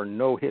or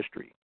no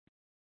history.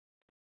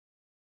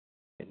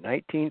 In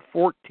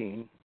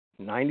 1914,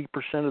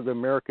 90% of the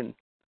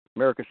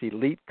America's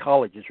elite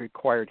colleges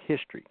required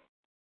history.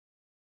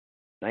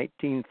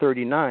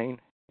 1939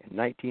 and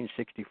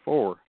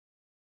 1964,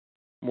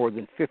 more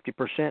than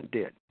 50%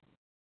 did.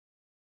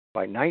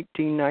 By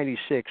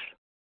 1996,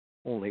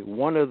 only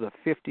one of the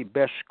 50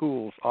 best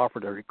schools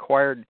offered a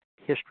required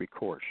history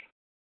course.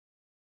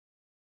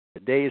 The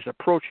day is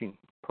approaching,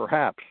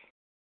 perhaps,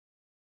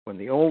 when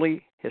the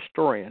only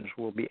historians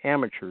will be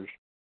amateurs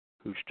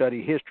who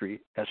study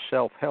history as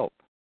self-help,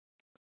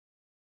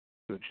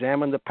 to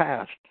examine the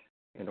past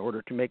in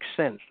order to make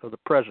sense of the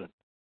present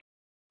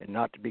and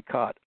not to be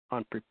caught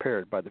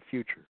unprepared by the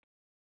future.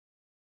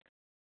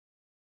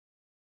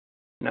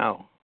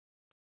 Now,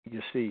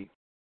 you see,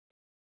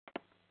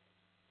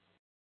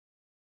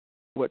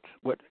 what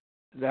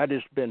that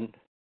has been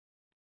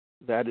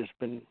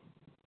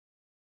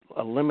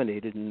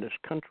eliminated in this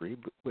country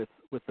with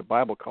the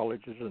Bible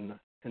colleges and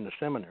the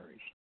seminaries.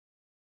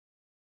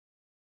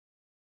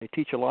 They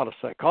teach a lot of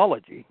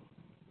psychology,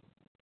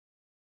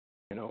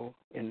 you know,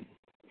 and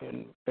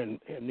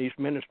these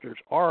ministers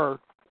are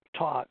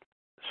taught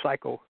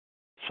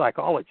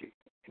psychology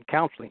and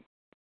counseling.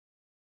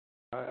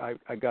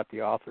 I got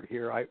the author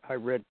here. I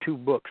read 2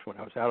 books when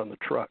I was out on the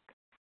truck.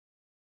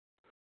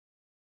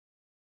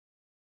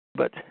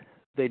 But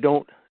they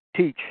don't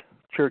teach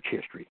church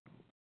history.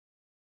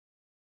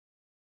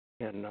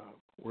 And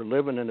we're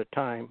living in a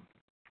time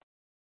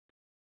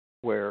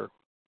where,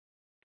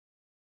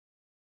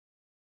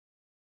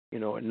 you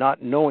know,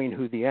 not knowing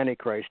who the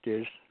Antichrist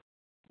is,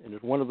 and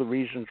it's one of the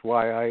reasons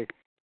why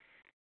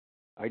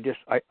I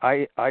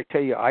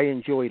tell you, I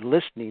enjoy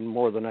listening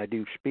more than I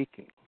do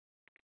speaking.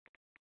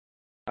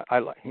 I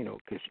like, you know,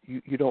 because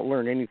you don't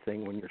learn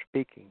anything when you're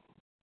speaking.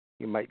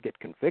 You might get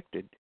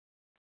convicted.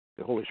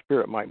 The Holy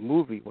Spirit might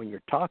move you when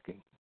you're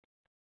talking,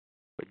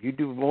 but you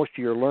do most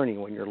of your learning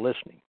when you're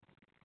listening.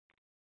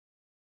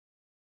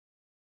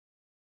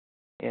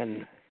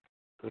 And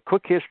the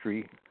quick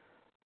history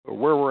of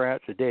where we're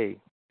at today,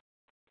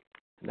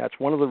 and that's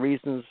one of the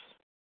reasons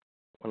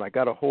when I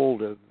got a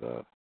hold of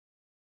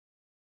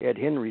Ed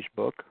Hendrie's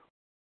book,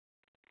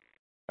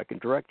 I can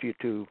direct you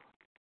to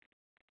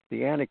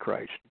The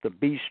Antichrist, the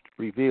Beast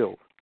Revealed.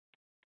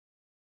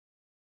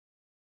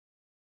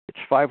 It's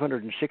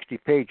 560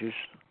 pages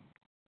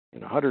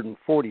and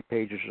 140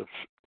 pages of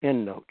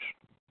endnotes.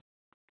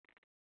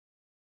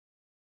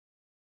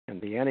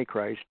 And the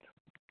Antichrist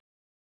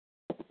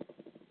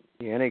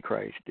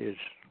is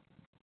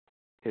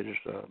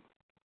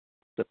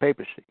the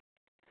papacy.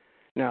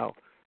 Now,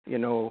 you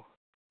know,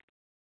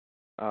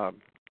 I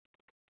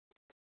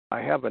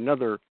have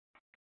another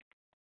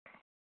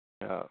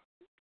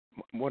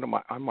one of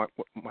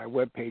my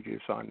web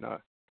pages on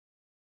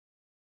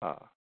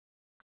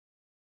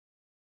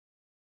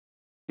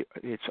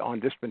it's on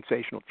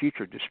dispensational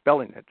future,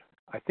 dispelling it.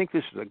 I think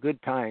this is a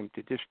good time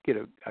to just get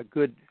a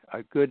good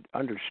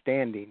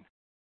understanding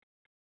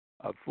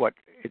of what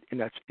it, and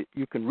that's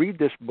you can read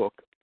this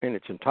book in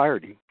its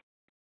entirety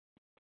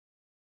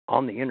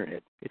on the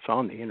internet. It's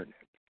on the internet.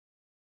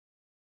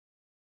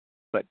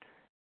 But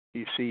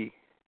you see,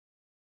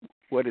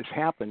 what has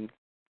happened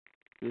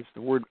is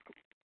the word.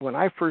 When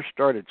I first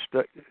started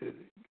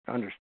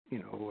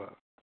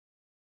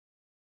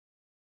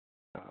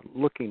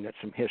looking at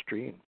some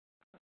history,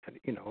 and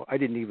you know, I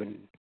didn't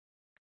even.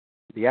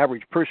 The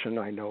average person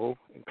I know,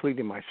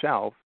 including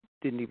myself,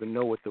 didn't even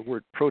know what the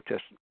word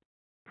Protestant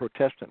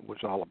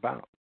was all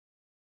about.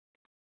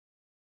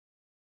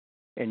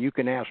 And you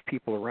can ask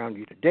people around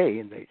you today,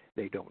 and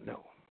they don't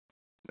know.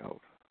 No.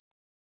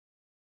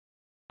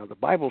 Now, the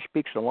Bible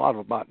speaks a lot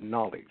about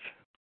knowledge.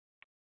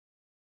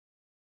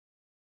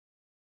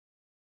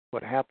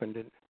 What happened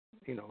in,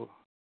 you know,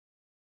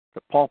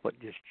 the pulpit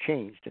just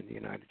changed in the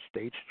United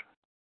States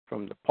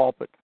from the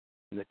pulpit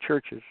in the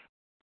churches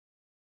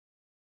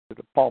to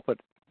the pulpit,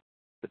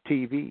 the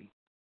TV.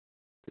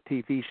 The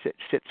TV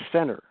sits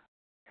center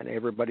in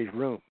everybody's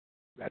room.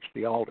 That's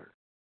the altar.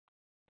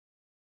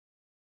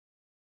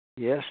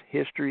 Yes,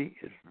 history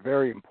is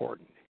very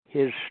important.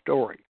 His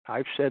story.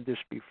 I've said this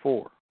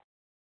before.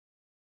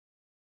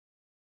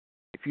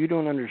 If you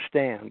don't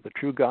understand the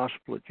true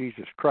gospel of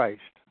Jesus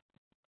Christ,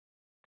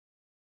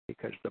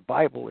 because the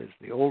Bible is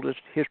the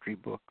oldest history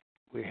book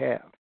we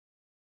have,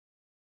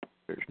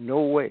 there's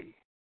no way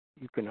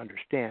you can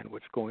understand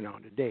what's going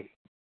on today.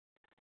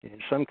 And in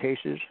some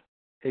cases,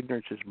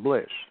 ignorance is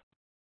bliss.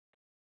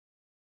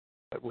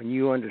 But when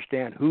you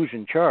understand who's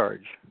in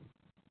charge,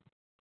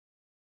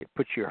 it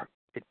puts you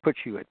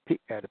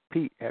at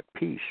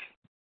peace.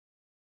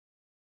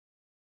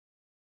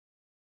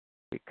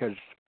 Because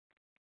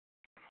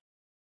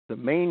the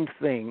main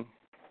thing,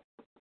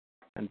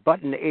 and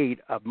button 8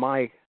 of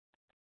my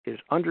is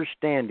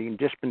understanding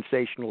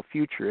dispensational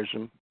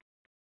futurism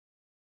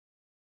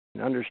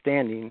and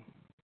understanding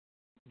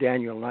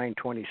Daniel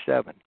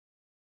 9:27.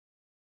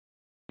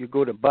 You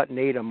go to button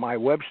 8 on my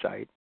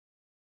website.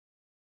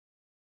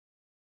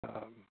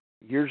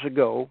 Years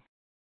ago,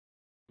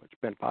 it's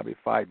been probably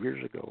 5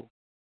 years ago,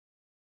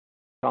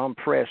 Tom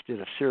Press did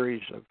a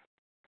series of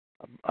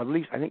at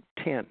least, I think,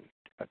 10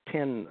 a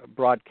 10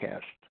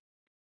 broadcast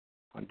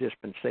on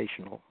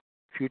dispensational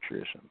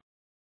futurism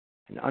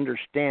and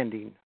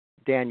understanding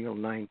Daniel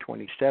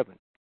 9:27.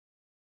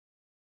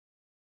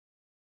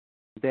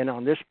 Then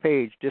on this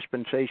page,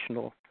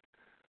 the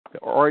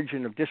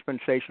origin of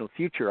dispensational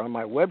future on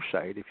my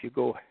website, if you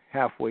go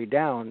halfway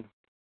down,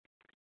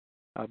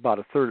 about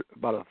a third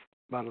of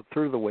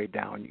the way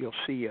down, you'll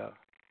see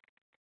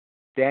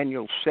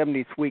Daniel's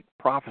 70th week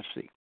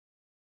prophecy,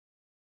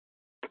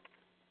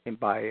 and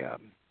by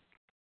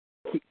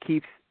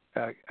Keith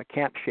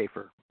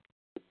Campshafer.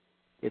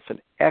 It's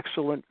an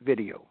excellent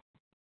video.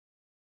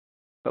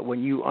 But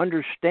when you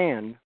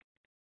understand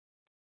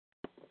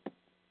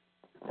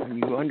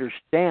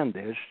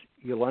this,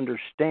 you'll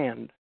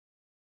understand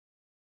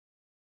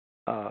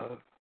how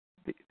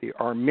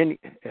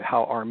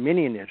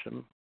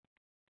Arminianism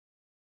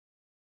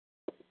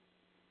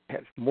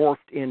has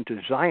morphed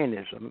into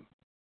Zionism,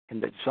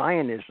 and that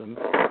Zionism,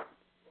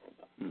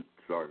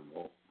 sorry,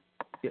 Walt.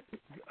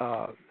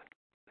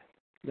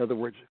 In other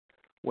words,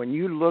 when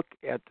you look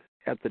at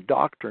the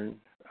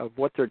doctrine of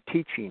what they're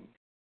teaching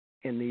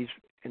in the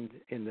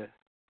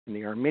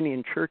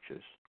Arminian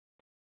churches,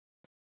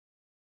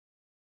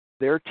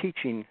 their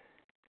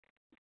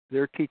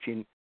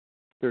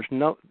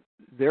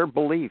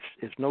beliefs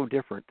is no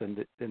different than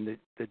the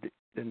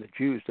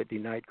Jews that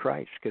denied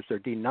Christ, because they're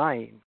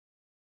denying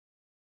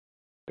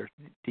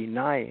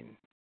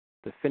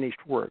the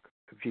finished work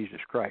of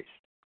Jesus Christ.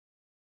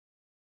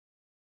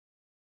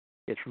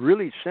 It's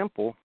really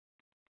simple.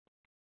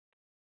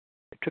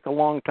 It took a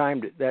long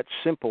time that's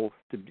simple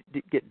to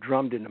get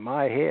drummed into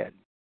my head.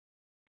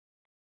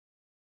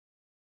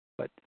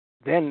 But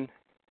then,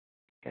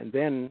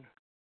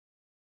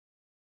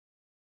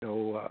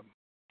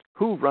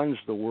 who runs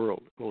the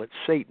world? Well,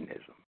 it's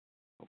Satanism,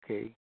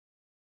 okay?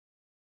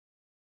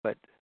 But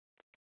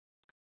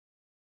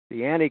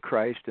the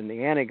Antichrist and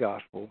the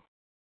Anti-Gospel,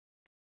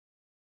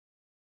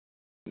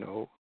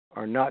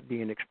 are not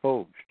being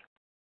exposed.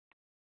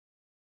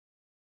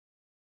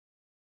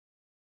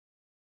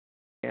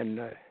 And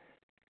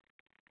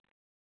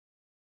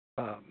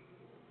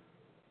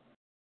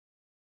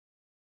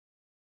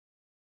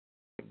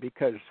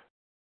because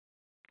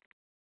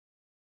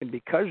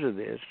of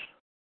this,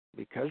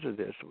 this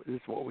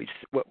is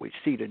what we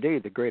see today,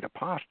 the great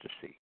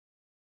apostasy.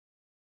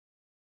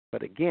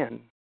 But again,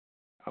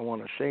 I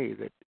want to say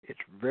that it's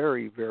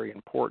very, very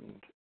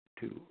important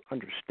to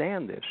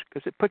understand this,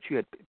 because it puts you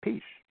at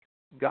peace.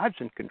 God's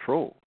in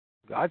control.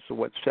 God's the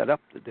one set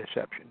up the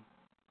deception.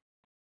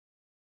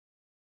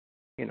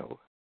 And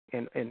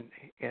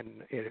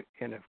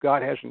if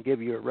God hasn't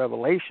given you a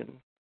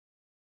revelation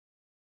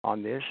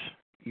on this,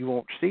 you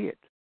won't see it.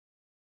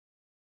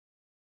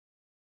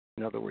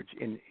 In other words,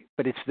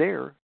 but it's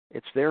there.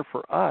 It's there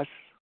for us.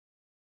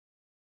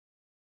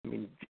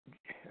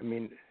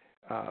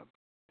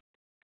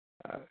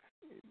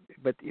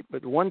 But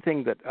one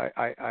thing that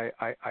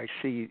I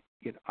see,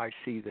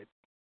 that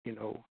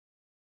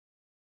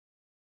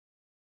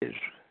is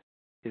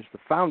the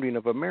founding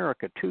of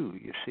America too.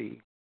 You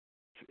see,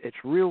 it's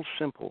real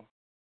simple.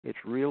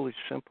 It's really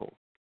simple.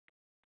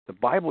 The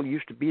Bible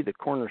used to be the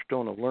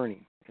cornerstone of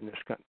learning in this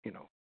country.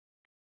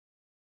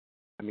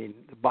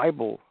 The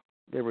Bible.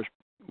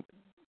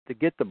 To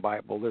get the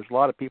Bible, there's a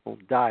lot of people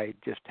died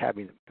just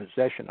having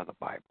possession of the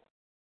Bible.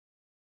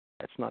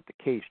 That's not the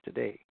case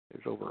today.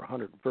 There's over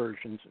 100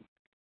 versions and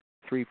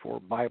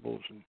 3-4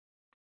 Bibles in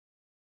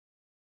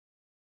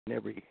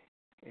every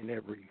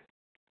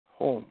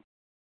home.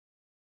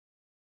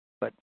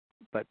 But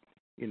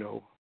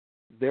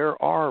there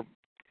are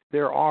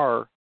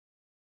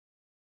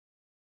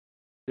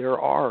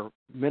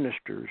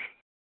ministers,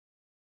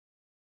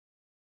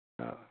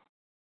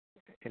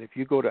 and if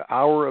you go to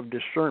Hour of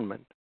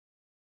Discernment,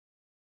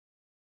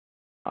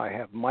 I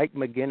have Mike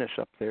McGinnis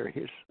up there.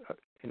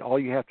 And all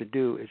you have to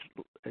do is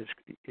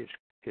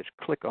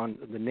click on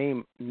the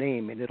name,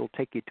 and it'll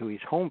take you to his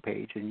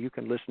homepage, and you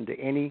can listen to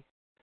any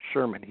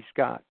sermon he's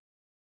got.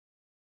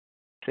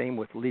 Same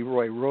with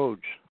Leroy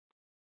Rhodes.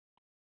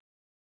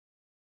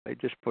 I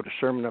just put a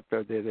sermon up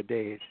there the other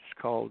day. It's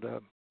called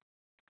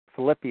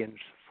Philippians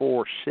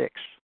 4:6,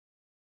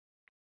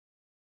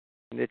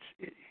 and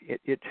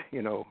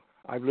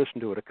I've listened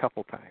to it a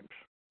couple times.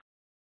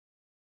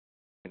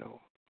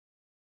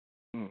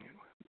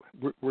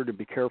 We're to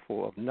be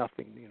careful of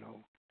nothing,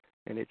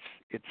 and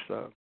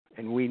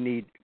and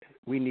we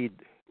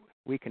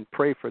can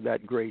pray for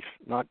that grace,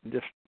 not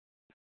just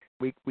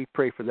we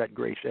pray for that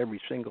grace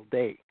every single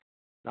day,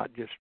 not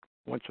just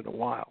once in a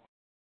while,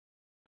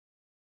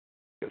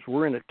 because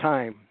we're in a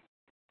time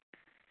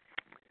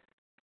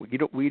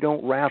we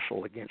don't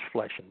wrestle against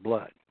flesh and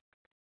blood.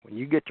 When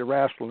you get to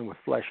wrestling with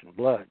flesh and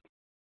blood,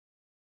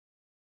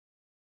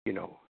 and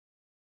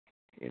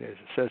as it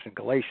says in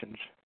Galatians,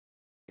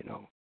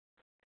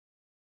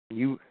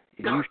 you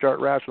start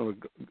wrestling with,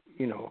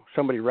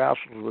 somebody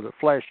wrestles with the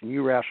flesh and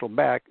you wrestle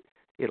back,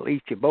 it'll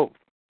eat you both.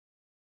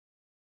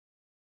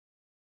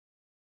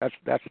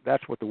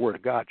 That's what the Word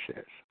of God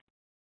says.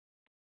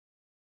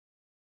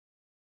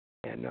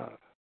 And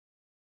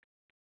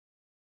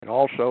And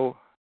also,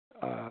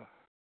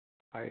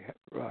 I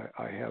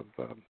have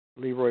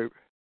Leroy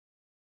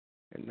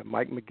and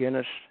Mike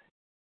McGinnis,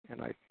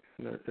 and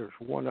there's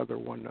one other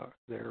one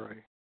there I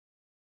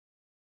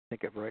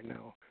think of right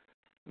now.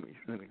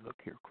 Let me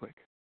look here quick.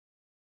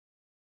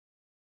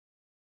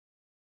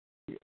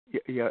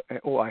 Yeah.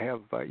 Oh, I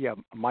have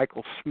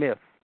Michael Smith.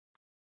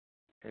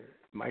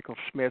 Michael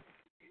Smith.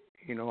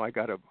 I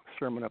got a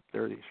sermon up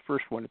there. This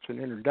first one, it's an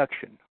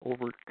introduction,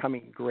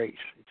 Overcoming Grace.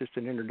 It's just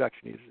an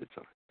introduction. It's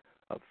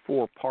a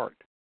 4-part.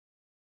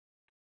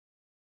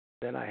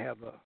 Then I have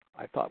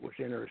I thought was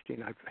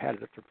interesting. I've had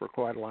it for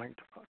quite a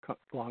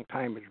long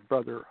time. His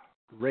brother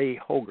Ray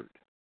Hogarth,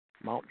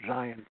 Mount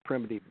Zion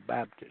Primitive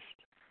Baptist.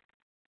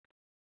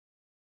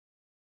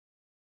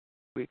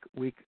 We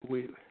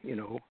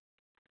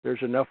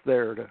there's enough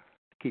there to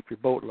keep your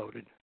boat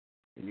loaded,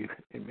 and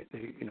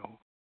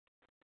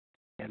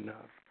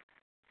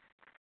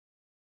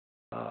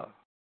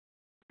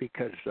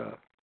because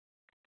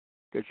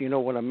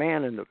when a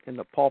man in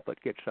the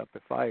pulpit gets up,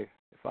 if I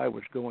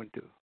was going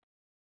to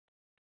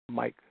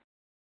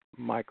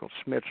Michael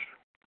Smith's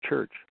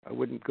church, I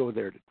wouldn't go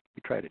there to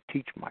try to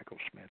teach Michael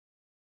Smith.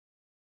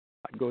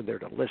 I'd go there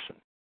to listen.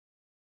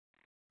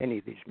 Any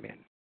of these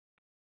men.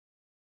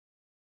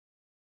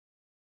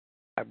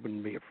 I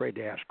wouldn't be afraid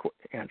to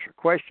answer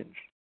questions,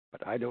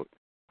 but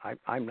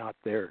I'm not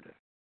there to,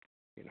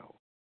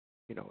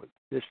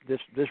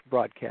 This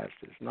broadcast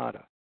is not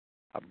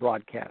a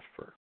broadcast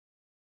for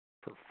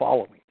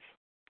followings.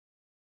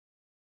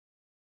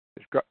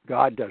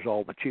 God does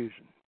all the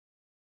choosing,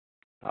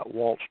 not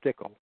Walt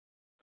Stickle.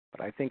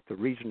 But I think the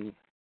reason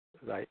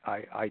that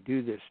I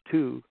do this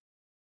too,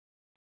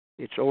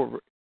 it's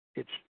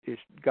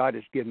God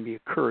has given me a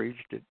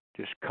courage to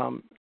just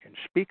come and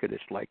speak of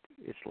this.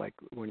 It's like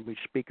when we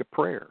speak a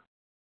prayer.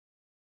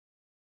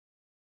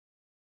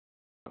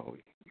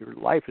 Your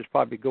life is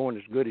probably going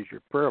as good as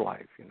your prayer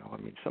life.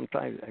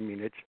 Sometimes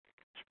it's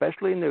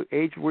especially in the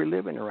age we're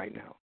living in right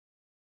now.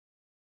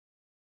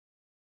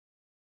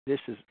 This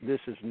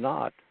is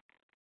not.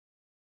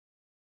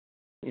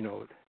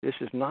 This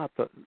is not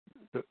the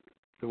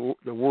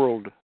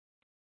world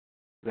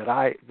that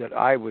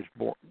I was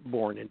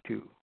born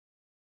into.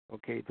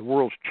 Okay, the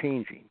world's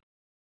changing.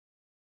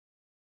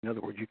 In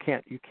other words, you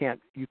can't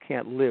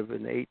live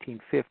in the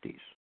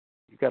 1850s.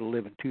 You've got to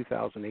live in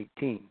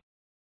 2018.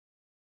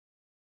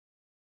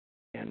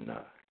 And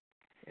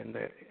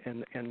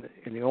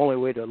the only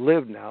way to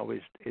live now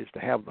is to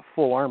have the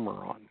full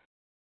armor on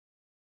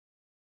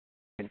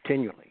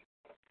continually.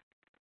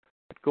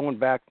 But going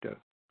back to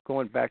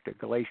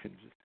Galatians,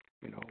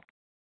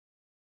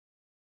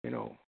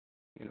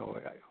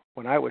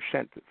 when I was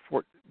sent to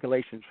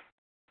Galatians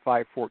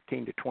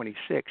 5:14 to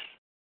 26,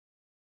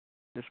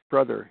 this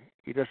brother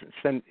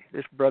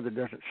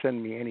doesn't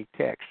send me any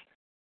text.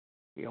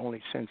 He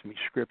only sends me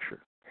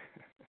scripture.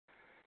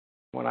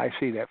 When I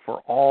see that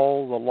for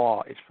all the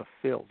law is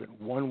fulfilled in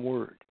one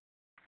word,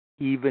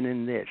 even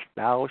in this,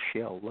 thou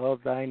shalt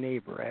love thy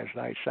neighbor as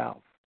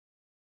thyself.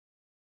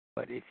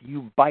 But if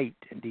you bite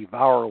and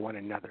devour one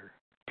another,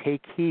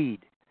 take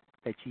heed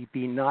that ye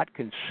be not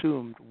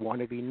consumed one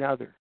of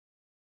another.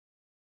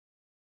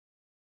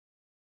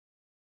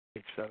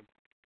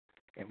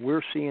 And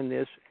we're seeing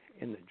this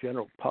in the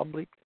general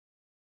public.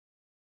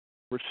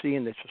 We're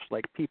seeing this just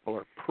like people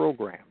are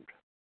programmed.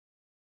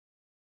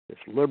 This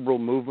liberal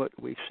movement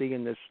we see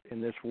in this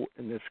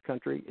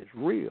country is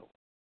real.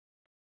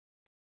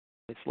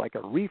 It's like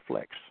a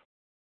reflex.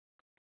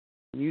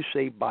 When you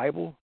say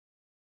Bible,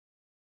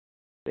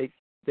 they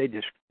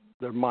just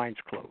their minds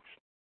close.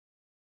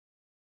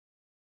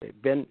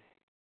 They've been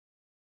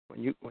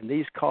when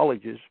these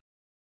colleges,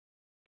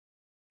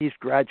 these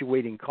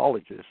graduating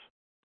colleges,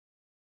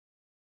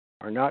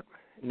 are not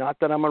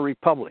that I'm a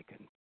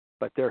Republican,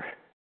 but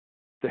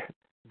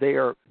they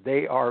are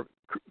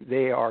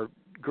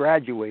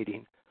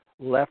graduating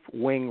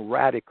left-wing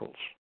radicals,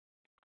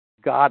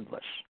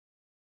 godless.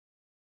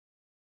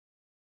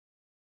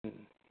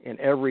 And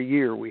every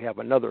year we have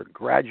another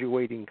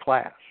graduating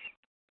class.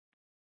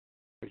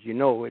 Because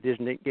it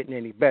isn't getting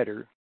any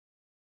better,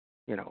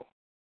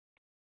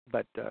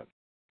 But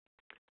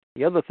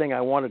the other thing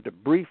I wanted to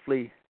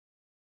briefly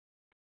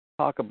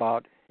talk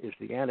about is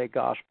the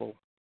anti-gospel.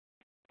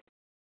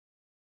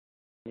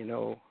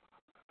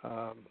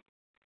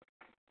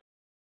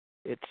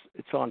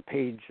 It's on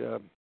page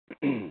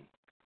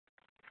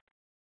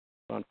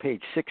on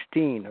page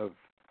 16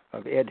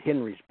 of Ed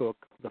Hendrie's book,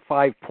 The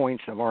 5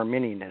 Points of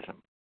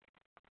Arminianism.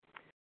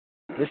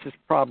 This is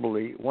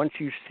probably, once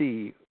you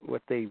see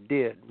what they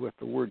did with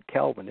the word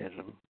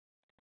Calvinism,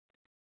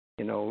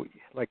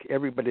 like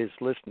everybody is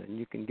listening,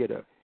 you can get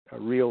a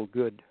real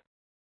good,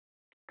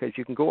 because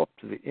you can go up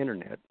to the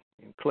internet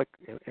and click,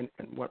 and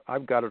what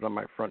I've got it on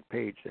my front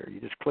page there. You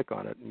just click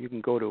on it, and you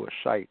can go to a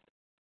site,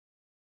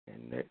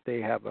 and they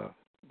have a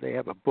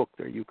book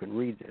there. You can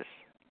read this.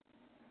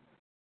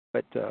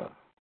 But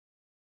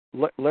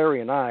Larry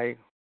and I,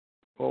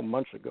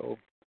 months ago,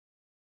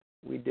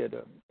 we did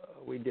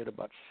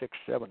about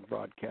 6-7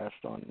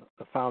 broadcasts on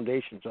the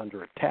Foundations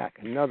Under Attack.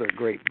 Another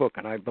great book,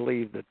 and I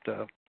believe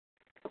that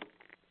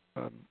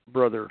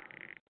Brother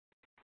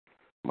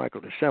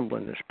Michael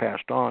DeSemblin has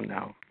passed on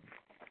now.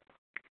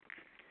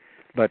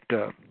 But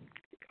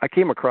I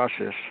came across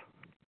this.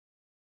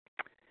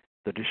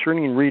 The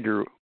Discerning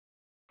Reader.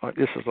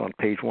 This is on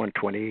page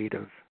 128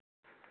 of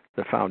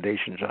the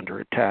Foundations Under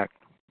Attack.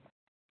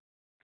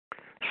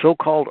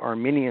 So-called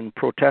Arminian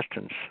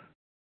Protestants.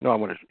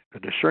 The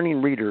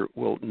discerning reader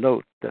will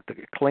note that the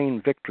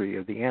acclaimed victory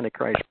of the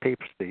Antichrist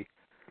papacy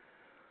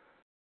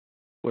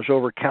was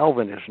over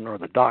Calvinism, or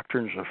the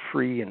doctrines of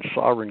free and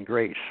sovereign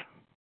grace.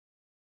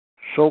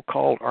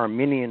 So-called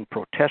Arminian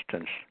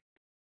Protestants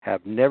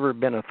have never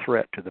been a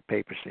threat to the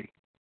papacy.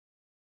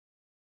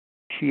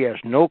 She has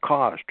no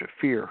cause to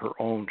fear her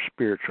own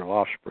spiritual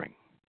offspring.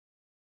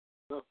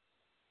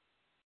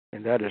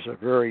 And that is a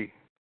very,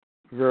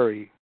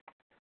 very,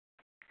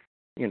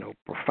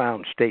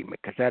 profound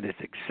statement, because that is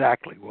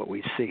exactly what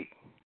we see.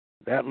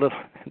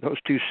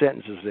 Those two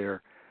sentences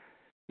there,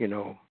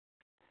 and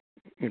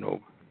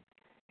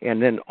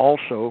then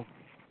also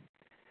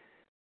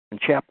in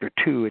chapter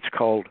 2, it's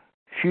called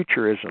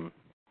Futurism,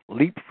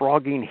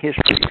 Leapfrogging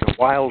History, the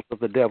Wiles of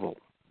the Devil.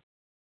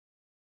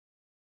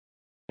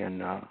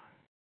 And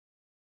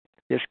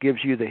this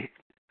gives you the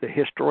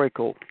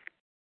historical,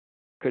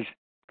 because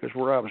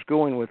where I was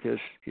going with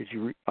this is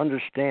you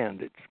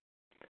understand it's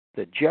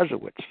the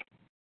Jesuits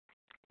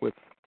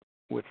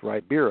with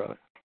Ribera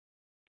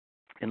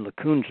and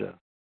Lacunza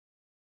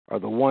are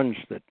the ones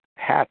that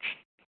hatched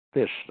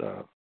this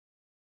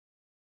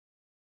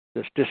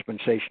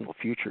dispensational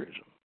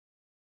futurism.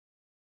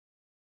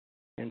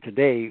 And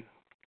today,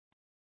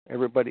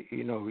 everybody,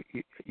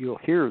 you'll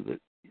hear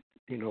that,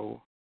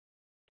 you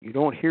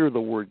don't hear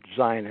the word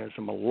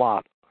Zionism a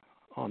lot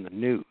on the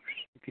news,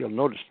 if you'll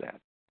notice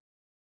that.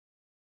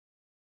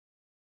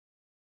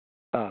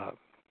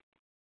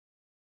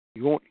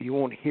 You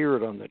won't hear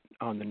it on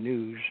the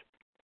news.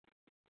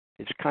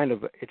 It's kind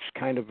of a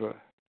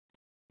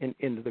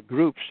in the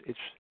groups.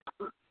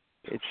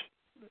 It's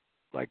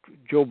like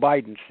Joe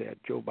Biden said.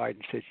 Joe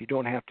Biden says you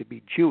don't have to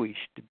be Jewish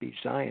to be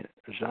a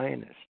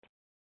Zionist.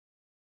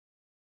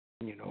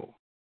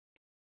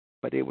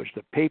 But it was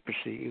the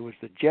papacy. It was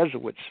the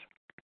Jesuits'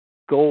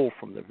 goal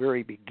from the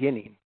very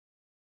beginning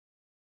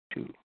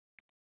to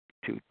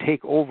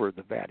take over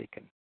the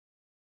Vatican,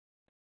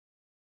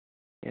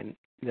 and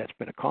that's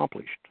been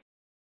accomplished.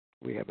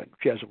 We have a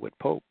Jesuit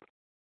Pope,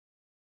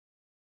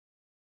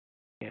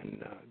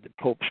 and the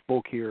Pope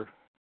spoke here.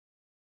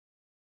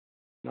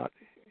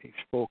 He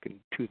spoke in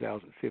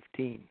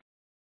 2015.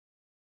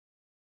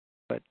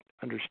 But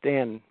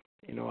understand,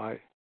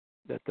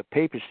 that the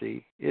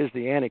papacy is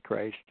the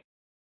Antichrist,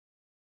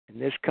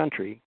 and this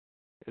country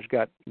has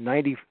got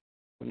 90.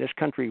 When this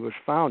country was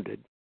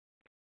founded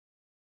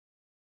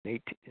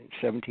in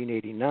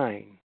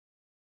 1789,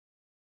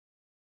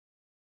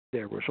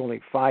 there was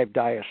only 5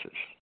 dioceses.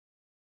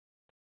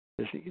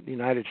 The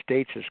United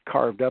States is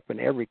carved up in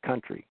every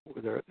country.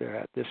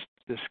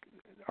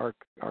 Our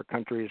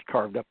country is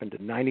carved up into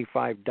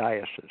 95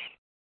 dioceses.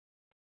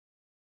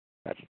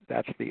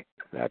 That's the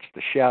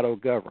shadow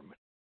government,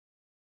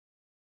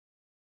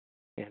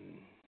 and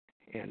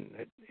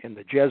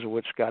the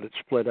Jesuits got it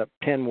split up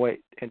 10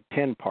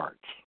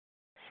 parts.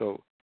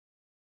 So,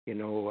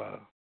 and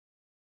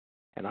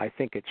I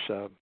think it's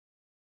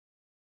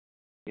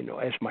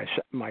as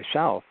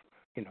myself,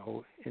 and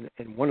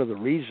one of the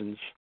reasons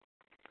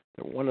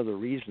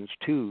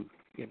too,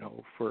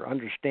 for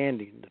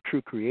understanding the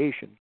true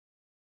creation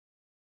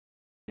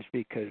is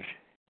because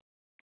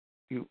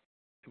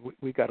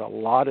we got a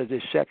lot of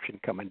deception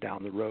coming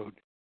down the road.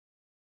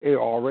 They're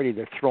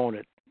throwing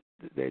it.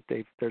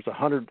 There's a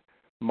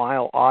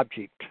 100-mile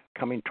object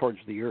coming towards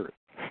the earth,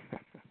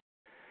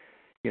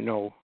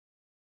 and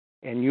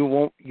you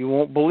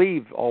won't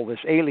believe all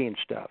this alien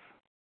stuff.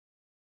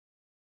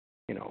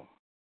 You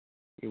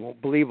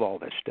won't believe all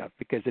this stuff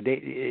because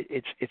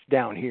it's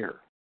down here.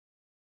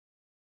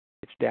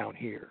 It's down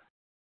here,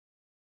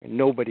 and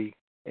nobody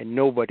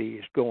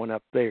is going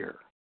up there.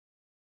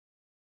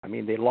 I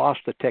mean, they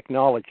lost the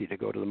technology to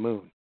go to the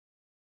moon,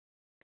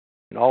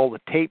 and all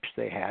the tapes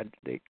they had,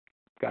 they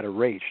got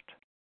erased.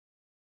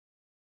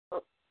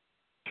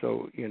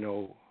 So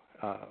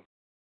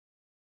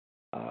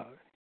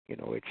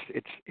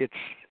it's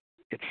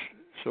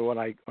so when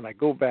I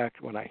go back,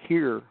 when I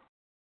hear,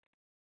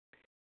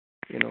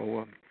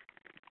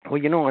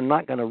 I'm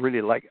not going to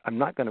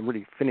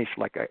really finish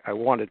like I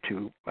wanted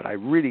to, but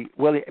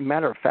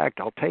matter of fact,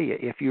 I'll tell you,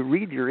 if you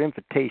read your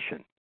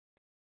invitation,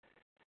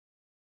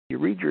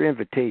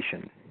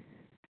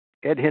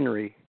 Ed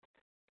Hendrie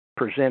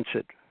presents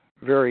it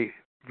very,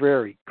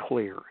 very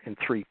clear in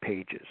 3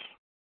 pages.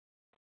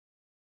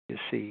 You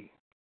see,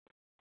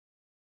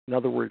 in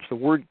other words, the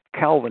word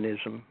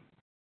Calvinism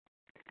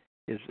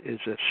is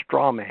a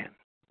straw man.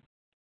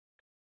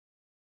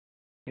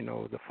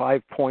 The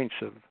 5 points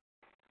of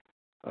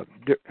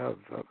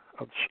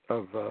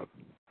the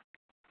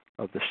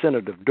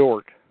Synod of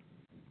Dordt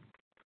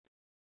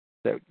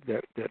that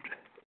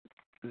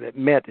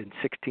met in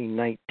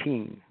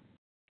 1619.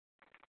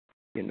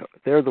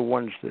 They're the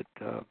ones that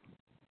the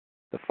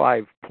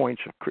 5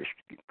 points of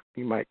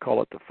you might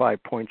call it the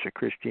 5 points of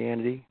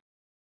Christianity.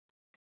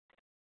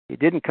 It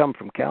didn't come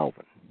from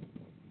Calvin.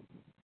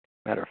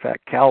 Matter of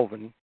fact,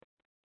 Calvin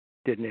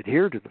didn't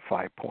adhere to the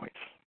 5 points.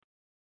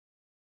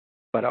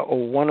 But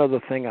one other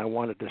thing I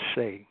wanted to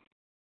say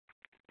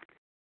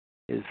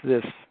is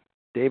this.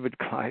 David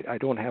Clyde, I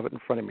don't have it in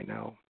front of me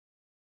now,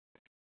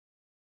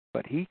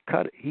 but he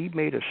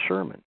made a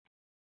sermon.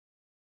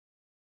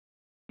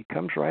 He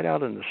comes right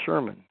out in the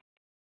sermon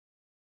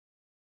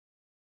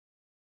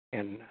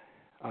and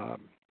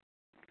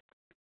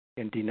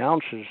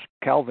denounces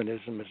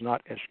Calvinism as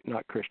not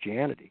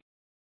Christianity.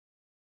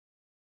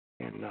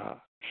 And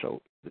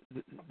so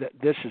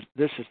this is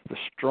the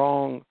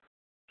strong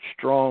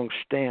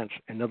stance.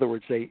 In other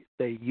words, they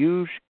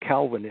use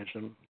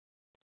Calvinism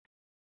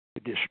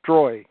to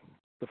destroy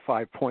the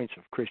 5 points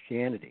of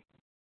Christianity.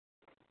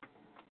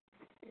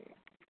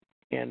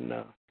 And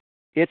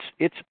it's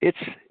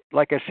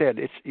like I said,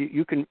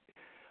 you can.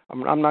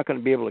 I'm not going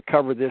to be able to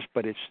cover this,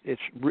 but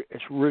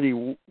it's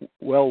really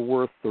well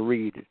worth the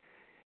read.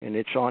 And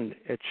it's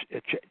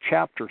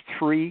chapter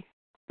 3,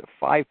 the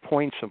 5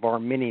 points of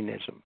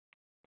Arminianism.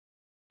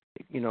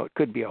 It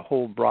could be a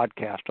whole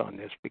broadcast on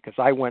this, because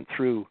I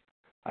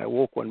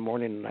woke one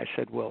morning and I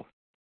said, well,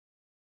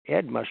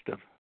 Ed must have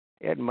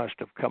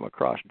come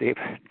across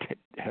David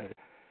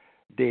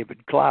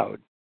Cloud.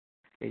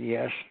 And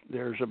yes,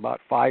 there's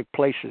about 5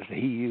 places that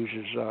he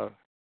uses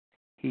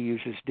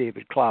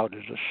David Cloud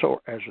as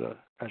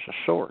a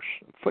source,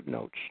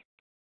 footnotes.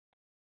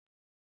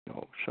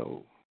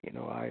 So the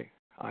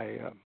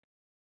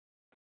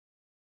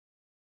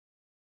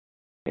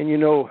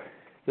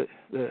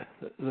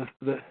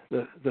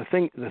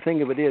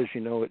thing of it is,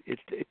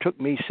 it took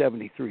me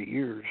 73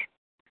 years,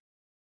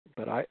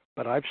 but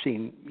I've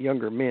seen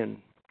younger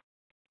men,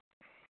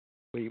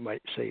 well, you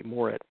might say,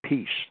 more at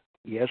peace.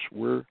 Yes,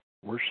 we're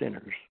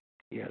sinners.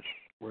 Yes,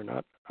 we're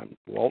not.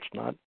 Walt's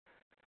not.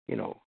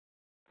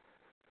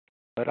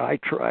 But I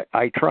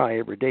try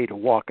every day to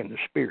walk in the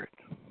Spirit.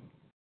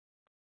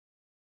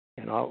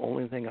 And the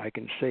only thing I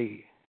can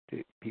say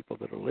to people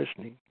that are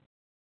listening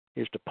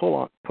is to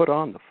put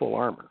on the full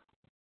armor.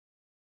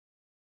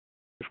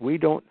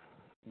 Because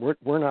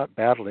we're not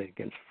battling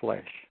against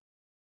flesh.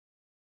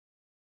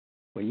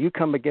 When you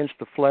come against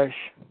the flesh,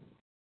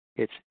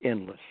 it's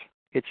endless.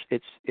 It's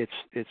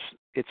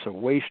a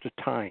waste of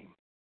time.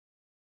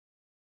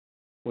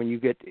 When you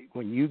get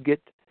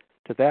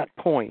to that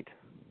point,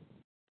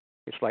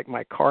 it's like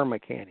my car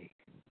mechanic.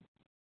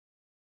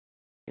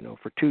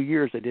 For 2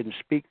 years I didn't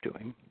speak to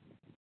him,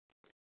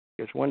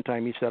 because one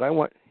time he said, I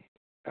want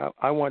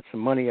some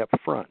money up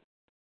front.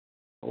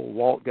 Old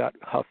Walt got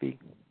huffy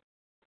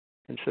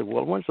and said,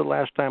 well, when's the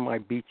last time I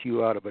beat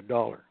you out of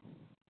 $1?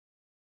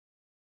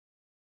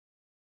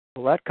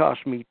 Well, that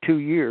cost me 2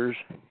 years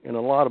and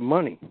a lot of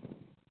money.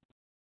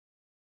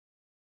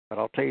 But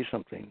I'll tell you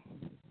something.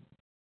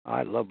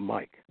 I love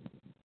Mike.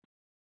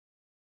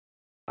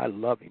 I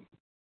love him.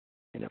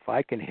 And if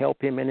I can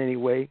help him in any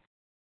way,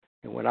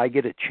 and when I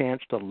get a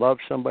chance to love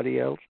somebody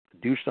else,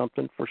 do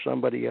something for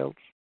somebody else,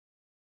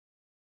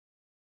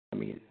 I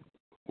mean,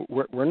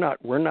 we're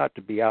not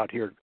to be out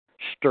here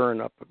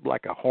stirring up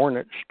like a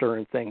hornet,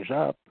 stirring things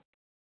up.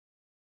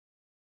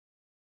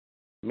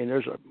 I mean,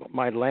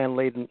 my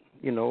landlady,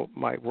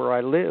 where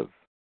I live,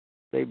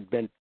 they've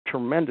been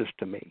tremendous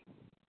to me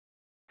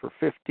for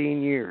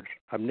 15 years.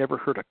 I've never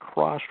heard a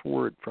cross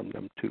word from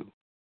them two.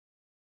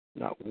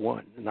 Not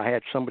one. And I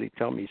had somebody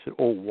tell me, he said,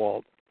 oh,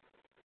 Walt,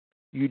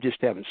 you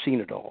just haven't seen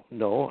it all.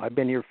 No, I've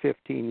been here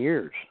 15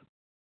 years.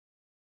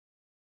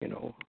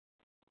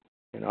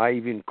 And I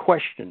even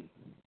questioned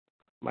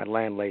my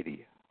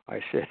landlady. I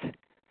said,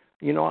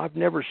 I've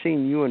never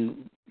seen you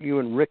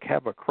and Rick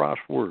have a cross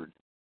word.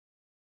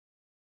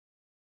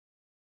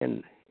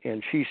 And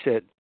she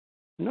said,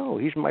 no,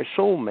 he's my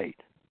soulmate.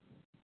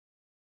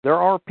 There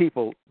are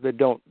people that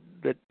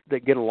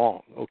get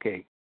along,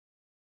 okay.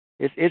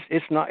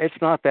 It's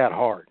not that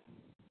hard.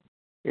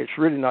 It's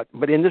really not.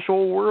 But in this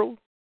old world,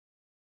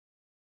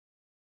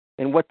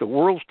 and what the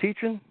world's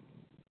teaching,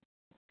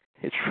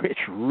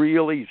 it's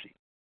real easy.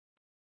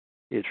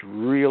 It's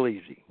real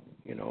easy.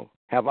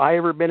 Have I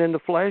ever been in the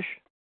flesh?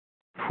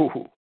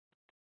 Whew.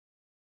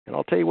 And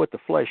I'll tell you what the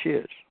flesh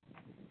is.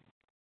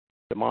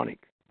 Demonic.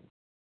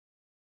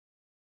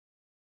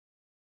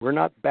 We're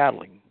not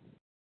battling.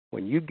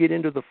 When you get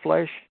into the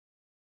flesh,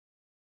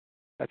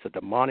 that's a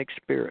demonic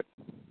spirit.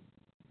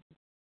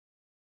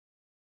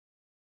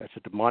 That's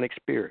a demonic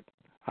spirit.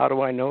 How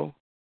do I know?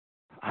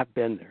 I've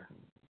been there.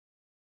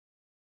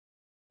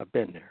 I've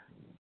been there.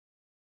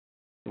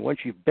 And once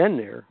you've been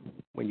there,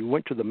 when you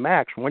went to the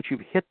max, once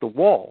you've hit the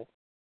wall,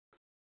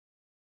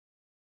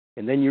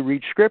 and then you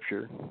read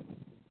Scripture,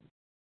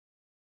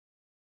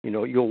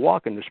 you'll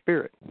walk in the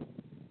Spirit.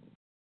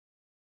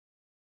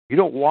 You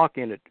don't walk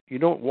in it. You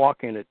don't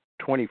walk in it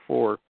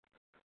 24.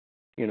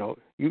 You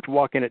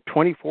walk in it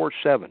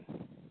 24/7.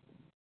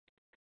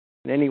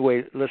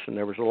 Anyway, listen,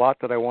 there was a lot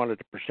that I wanted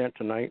to present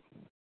tonight,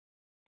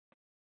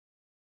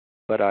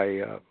 but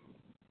I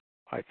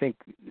think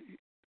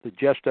the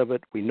gist of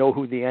it, we know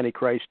who the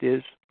Antichrist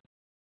is.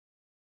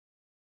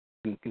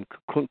 In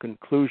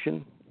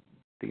conclusion,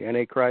 the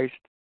Antichrist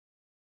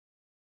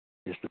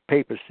is the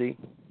papacy,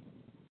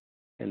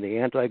 and the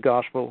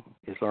anti-gospel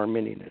is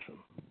Arminianism.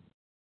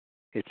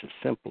 It's as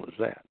simple as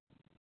that.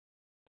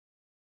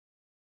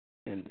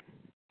 And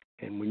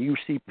when you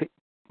see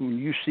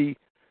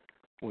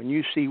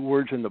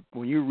words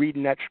when you're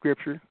reading that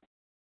scripture,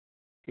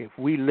 if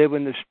we live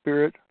in the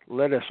Spirit,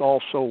 let us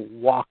also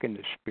walk in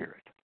the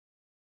Spirit.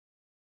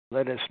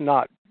 Let us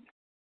not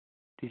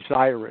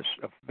desirous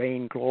of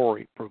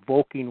vainglory,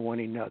 provoking one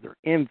another,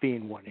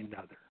 envying one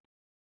another.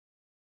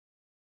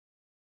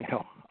 You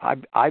know,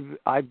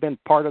 I've been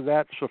part of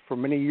that so for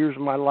many years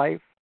of my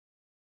life,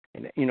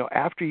 and you know,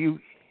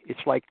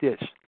 it's like this.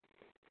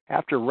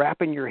 After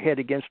wrapping your head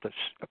against a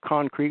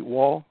concrete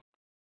wall,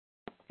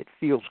 it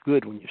feels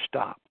good when you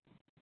stop.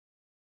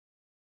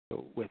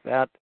 So with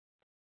that,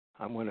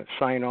 I'm going to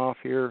sign off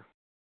here,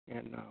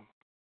 and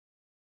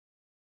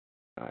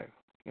I'd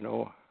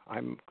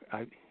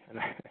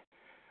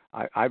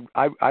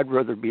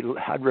rather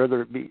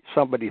be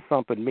somebody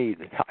thumping me.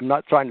 I'm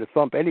not trying to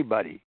thump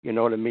anybody. You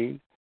know what I mean?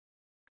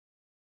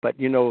 But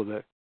you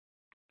know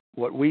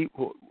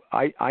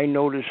I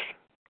notice,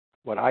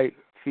 what I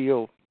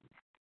feel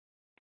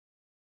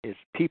is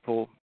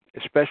people,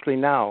 especially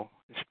now,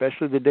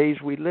 especially the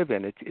days we live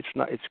in.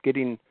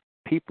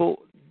 People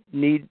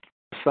need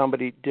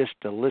somebody just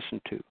to listen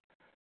to,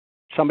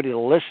 somebody to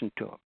listen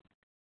to them.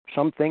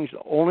 Some things,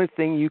 the only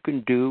thing you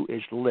can do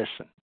is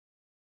listen.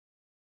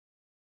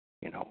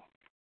 You know,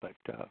 but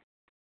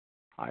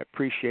I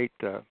appreciate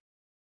the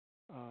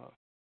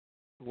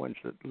ones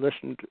that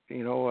listened.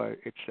 You know,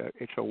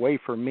 it's a way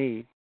for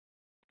me.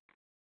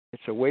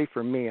 It's a way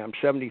for me. I'm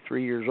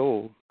 73 years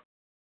old,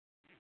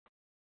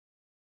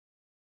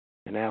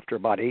 and after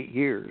about 8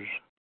 years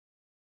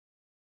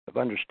of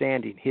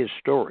understanding his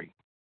story,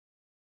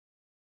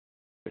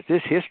 because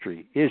this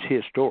history is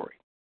his story,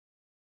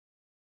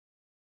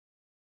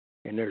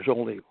 and there's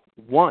only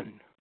one.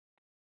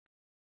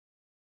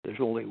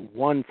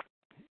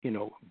 You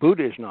know,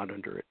 Buddha is not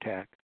under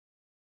attack,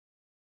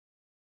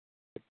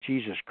 but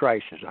Jesus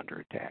Christ is under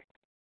attack.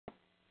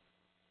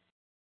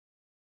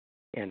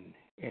 And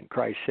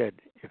Christ said,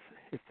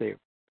 if they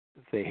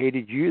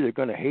hated you, they're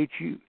going to hate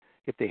you.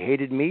 If they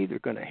hated me, they're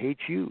going to hate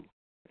you.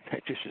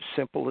 It's just as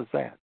simple as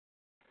that.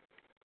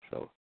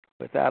 So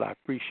with that, I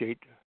appreciate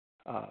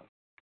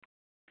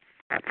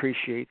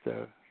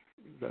the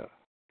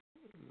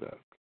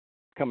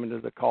coming to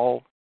the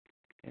call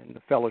and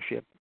the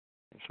fellowship.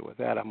 And so with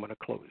that, I'm going to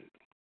close it.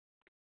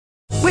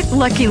 With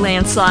Lucky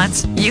Land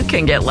Slots, you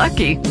can get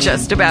lucky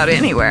just about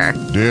anywhere.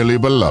 Dearly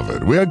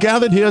beloved, we are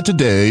gathered here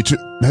today to...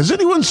 Has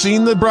anyone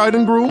seen the bride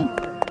and groom?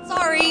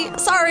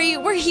 Sorry,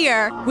 we're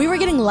here. We were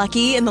getting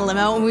lucky in the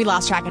limo and we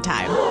lost track of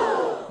time.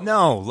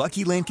 No,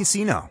 Lucky Land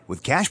Casino,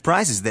 with cash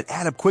prizes that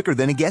add up quicker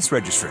than a guest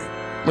registry.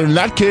 In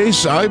that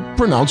case, I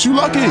pronounce you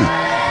lucky.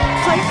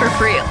 Play for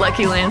free at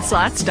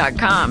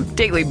LuckyLandSlots.com.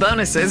 Daily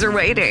bonuses are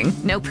waiting.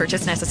 No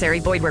purchase necessary.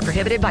 Void where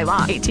prohibited by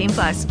law.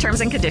 18+.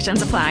 Terms and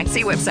conditions apply.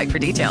 See website for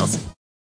details.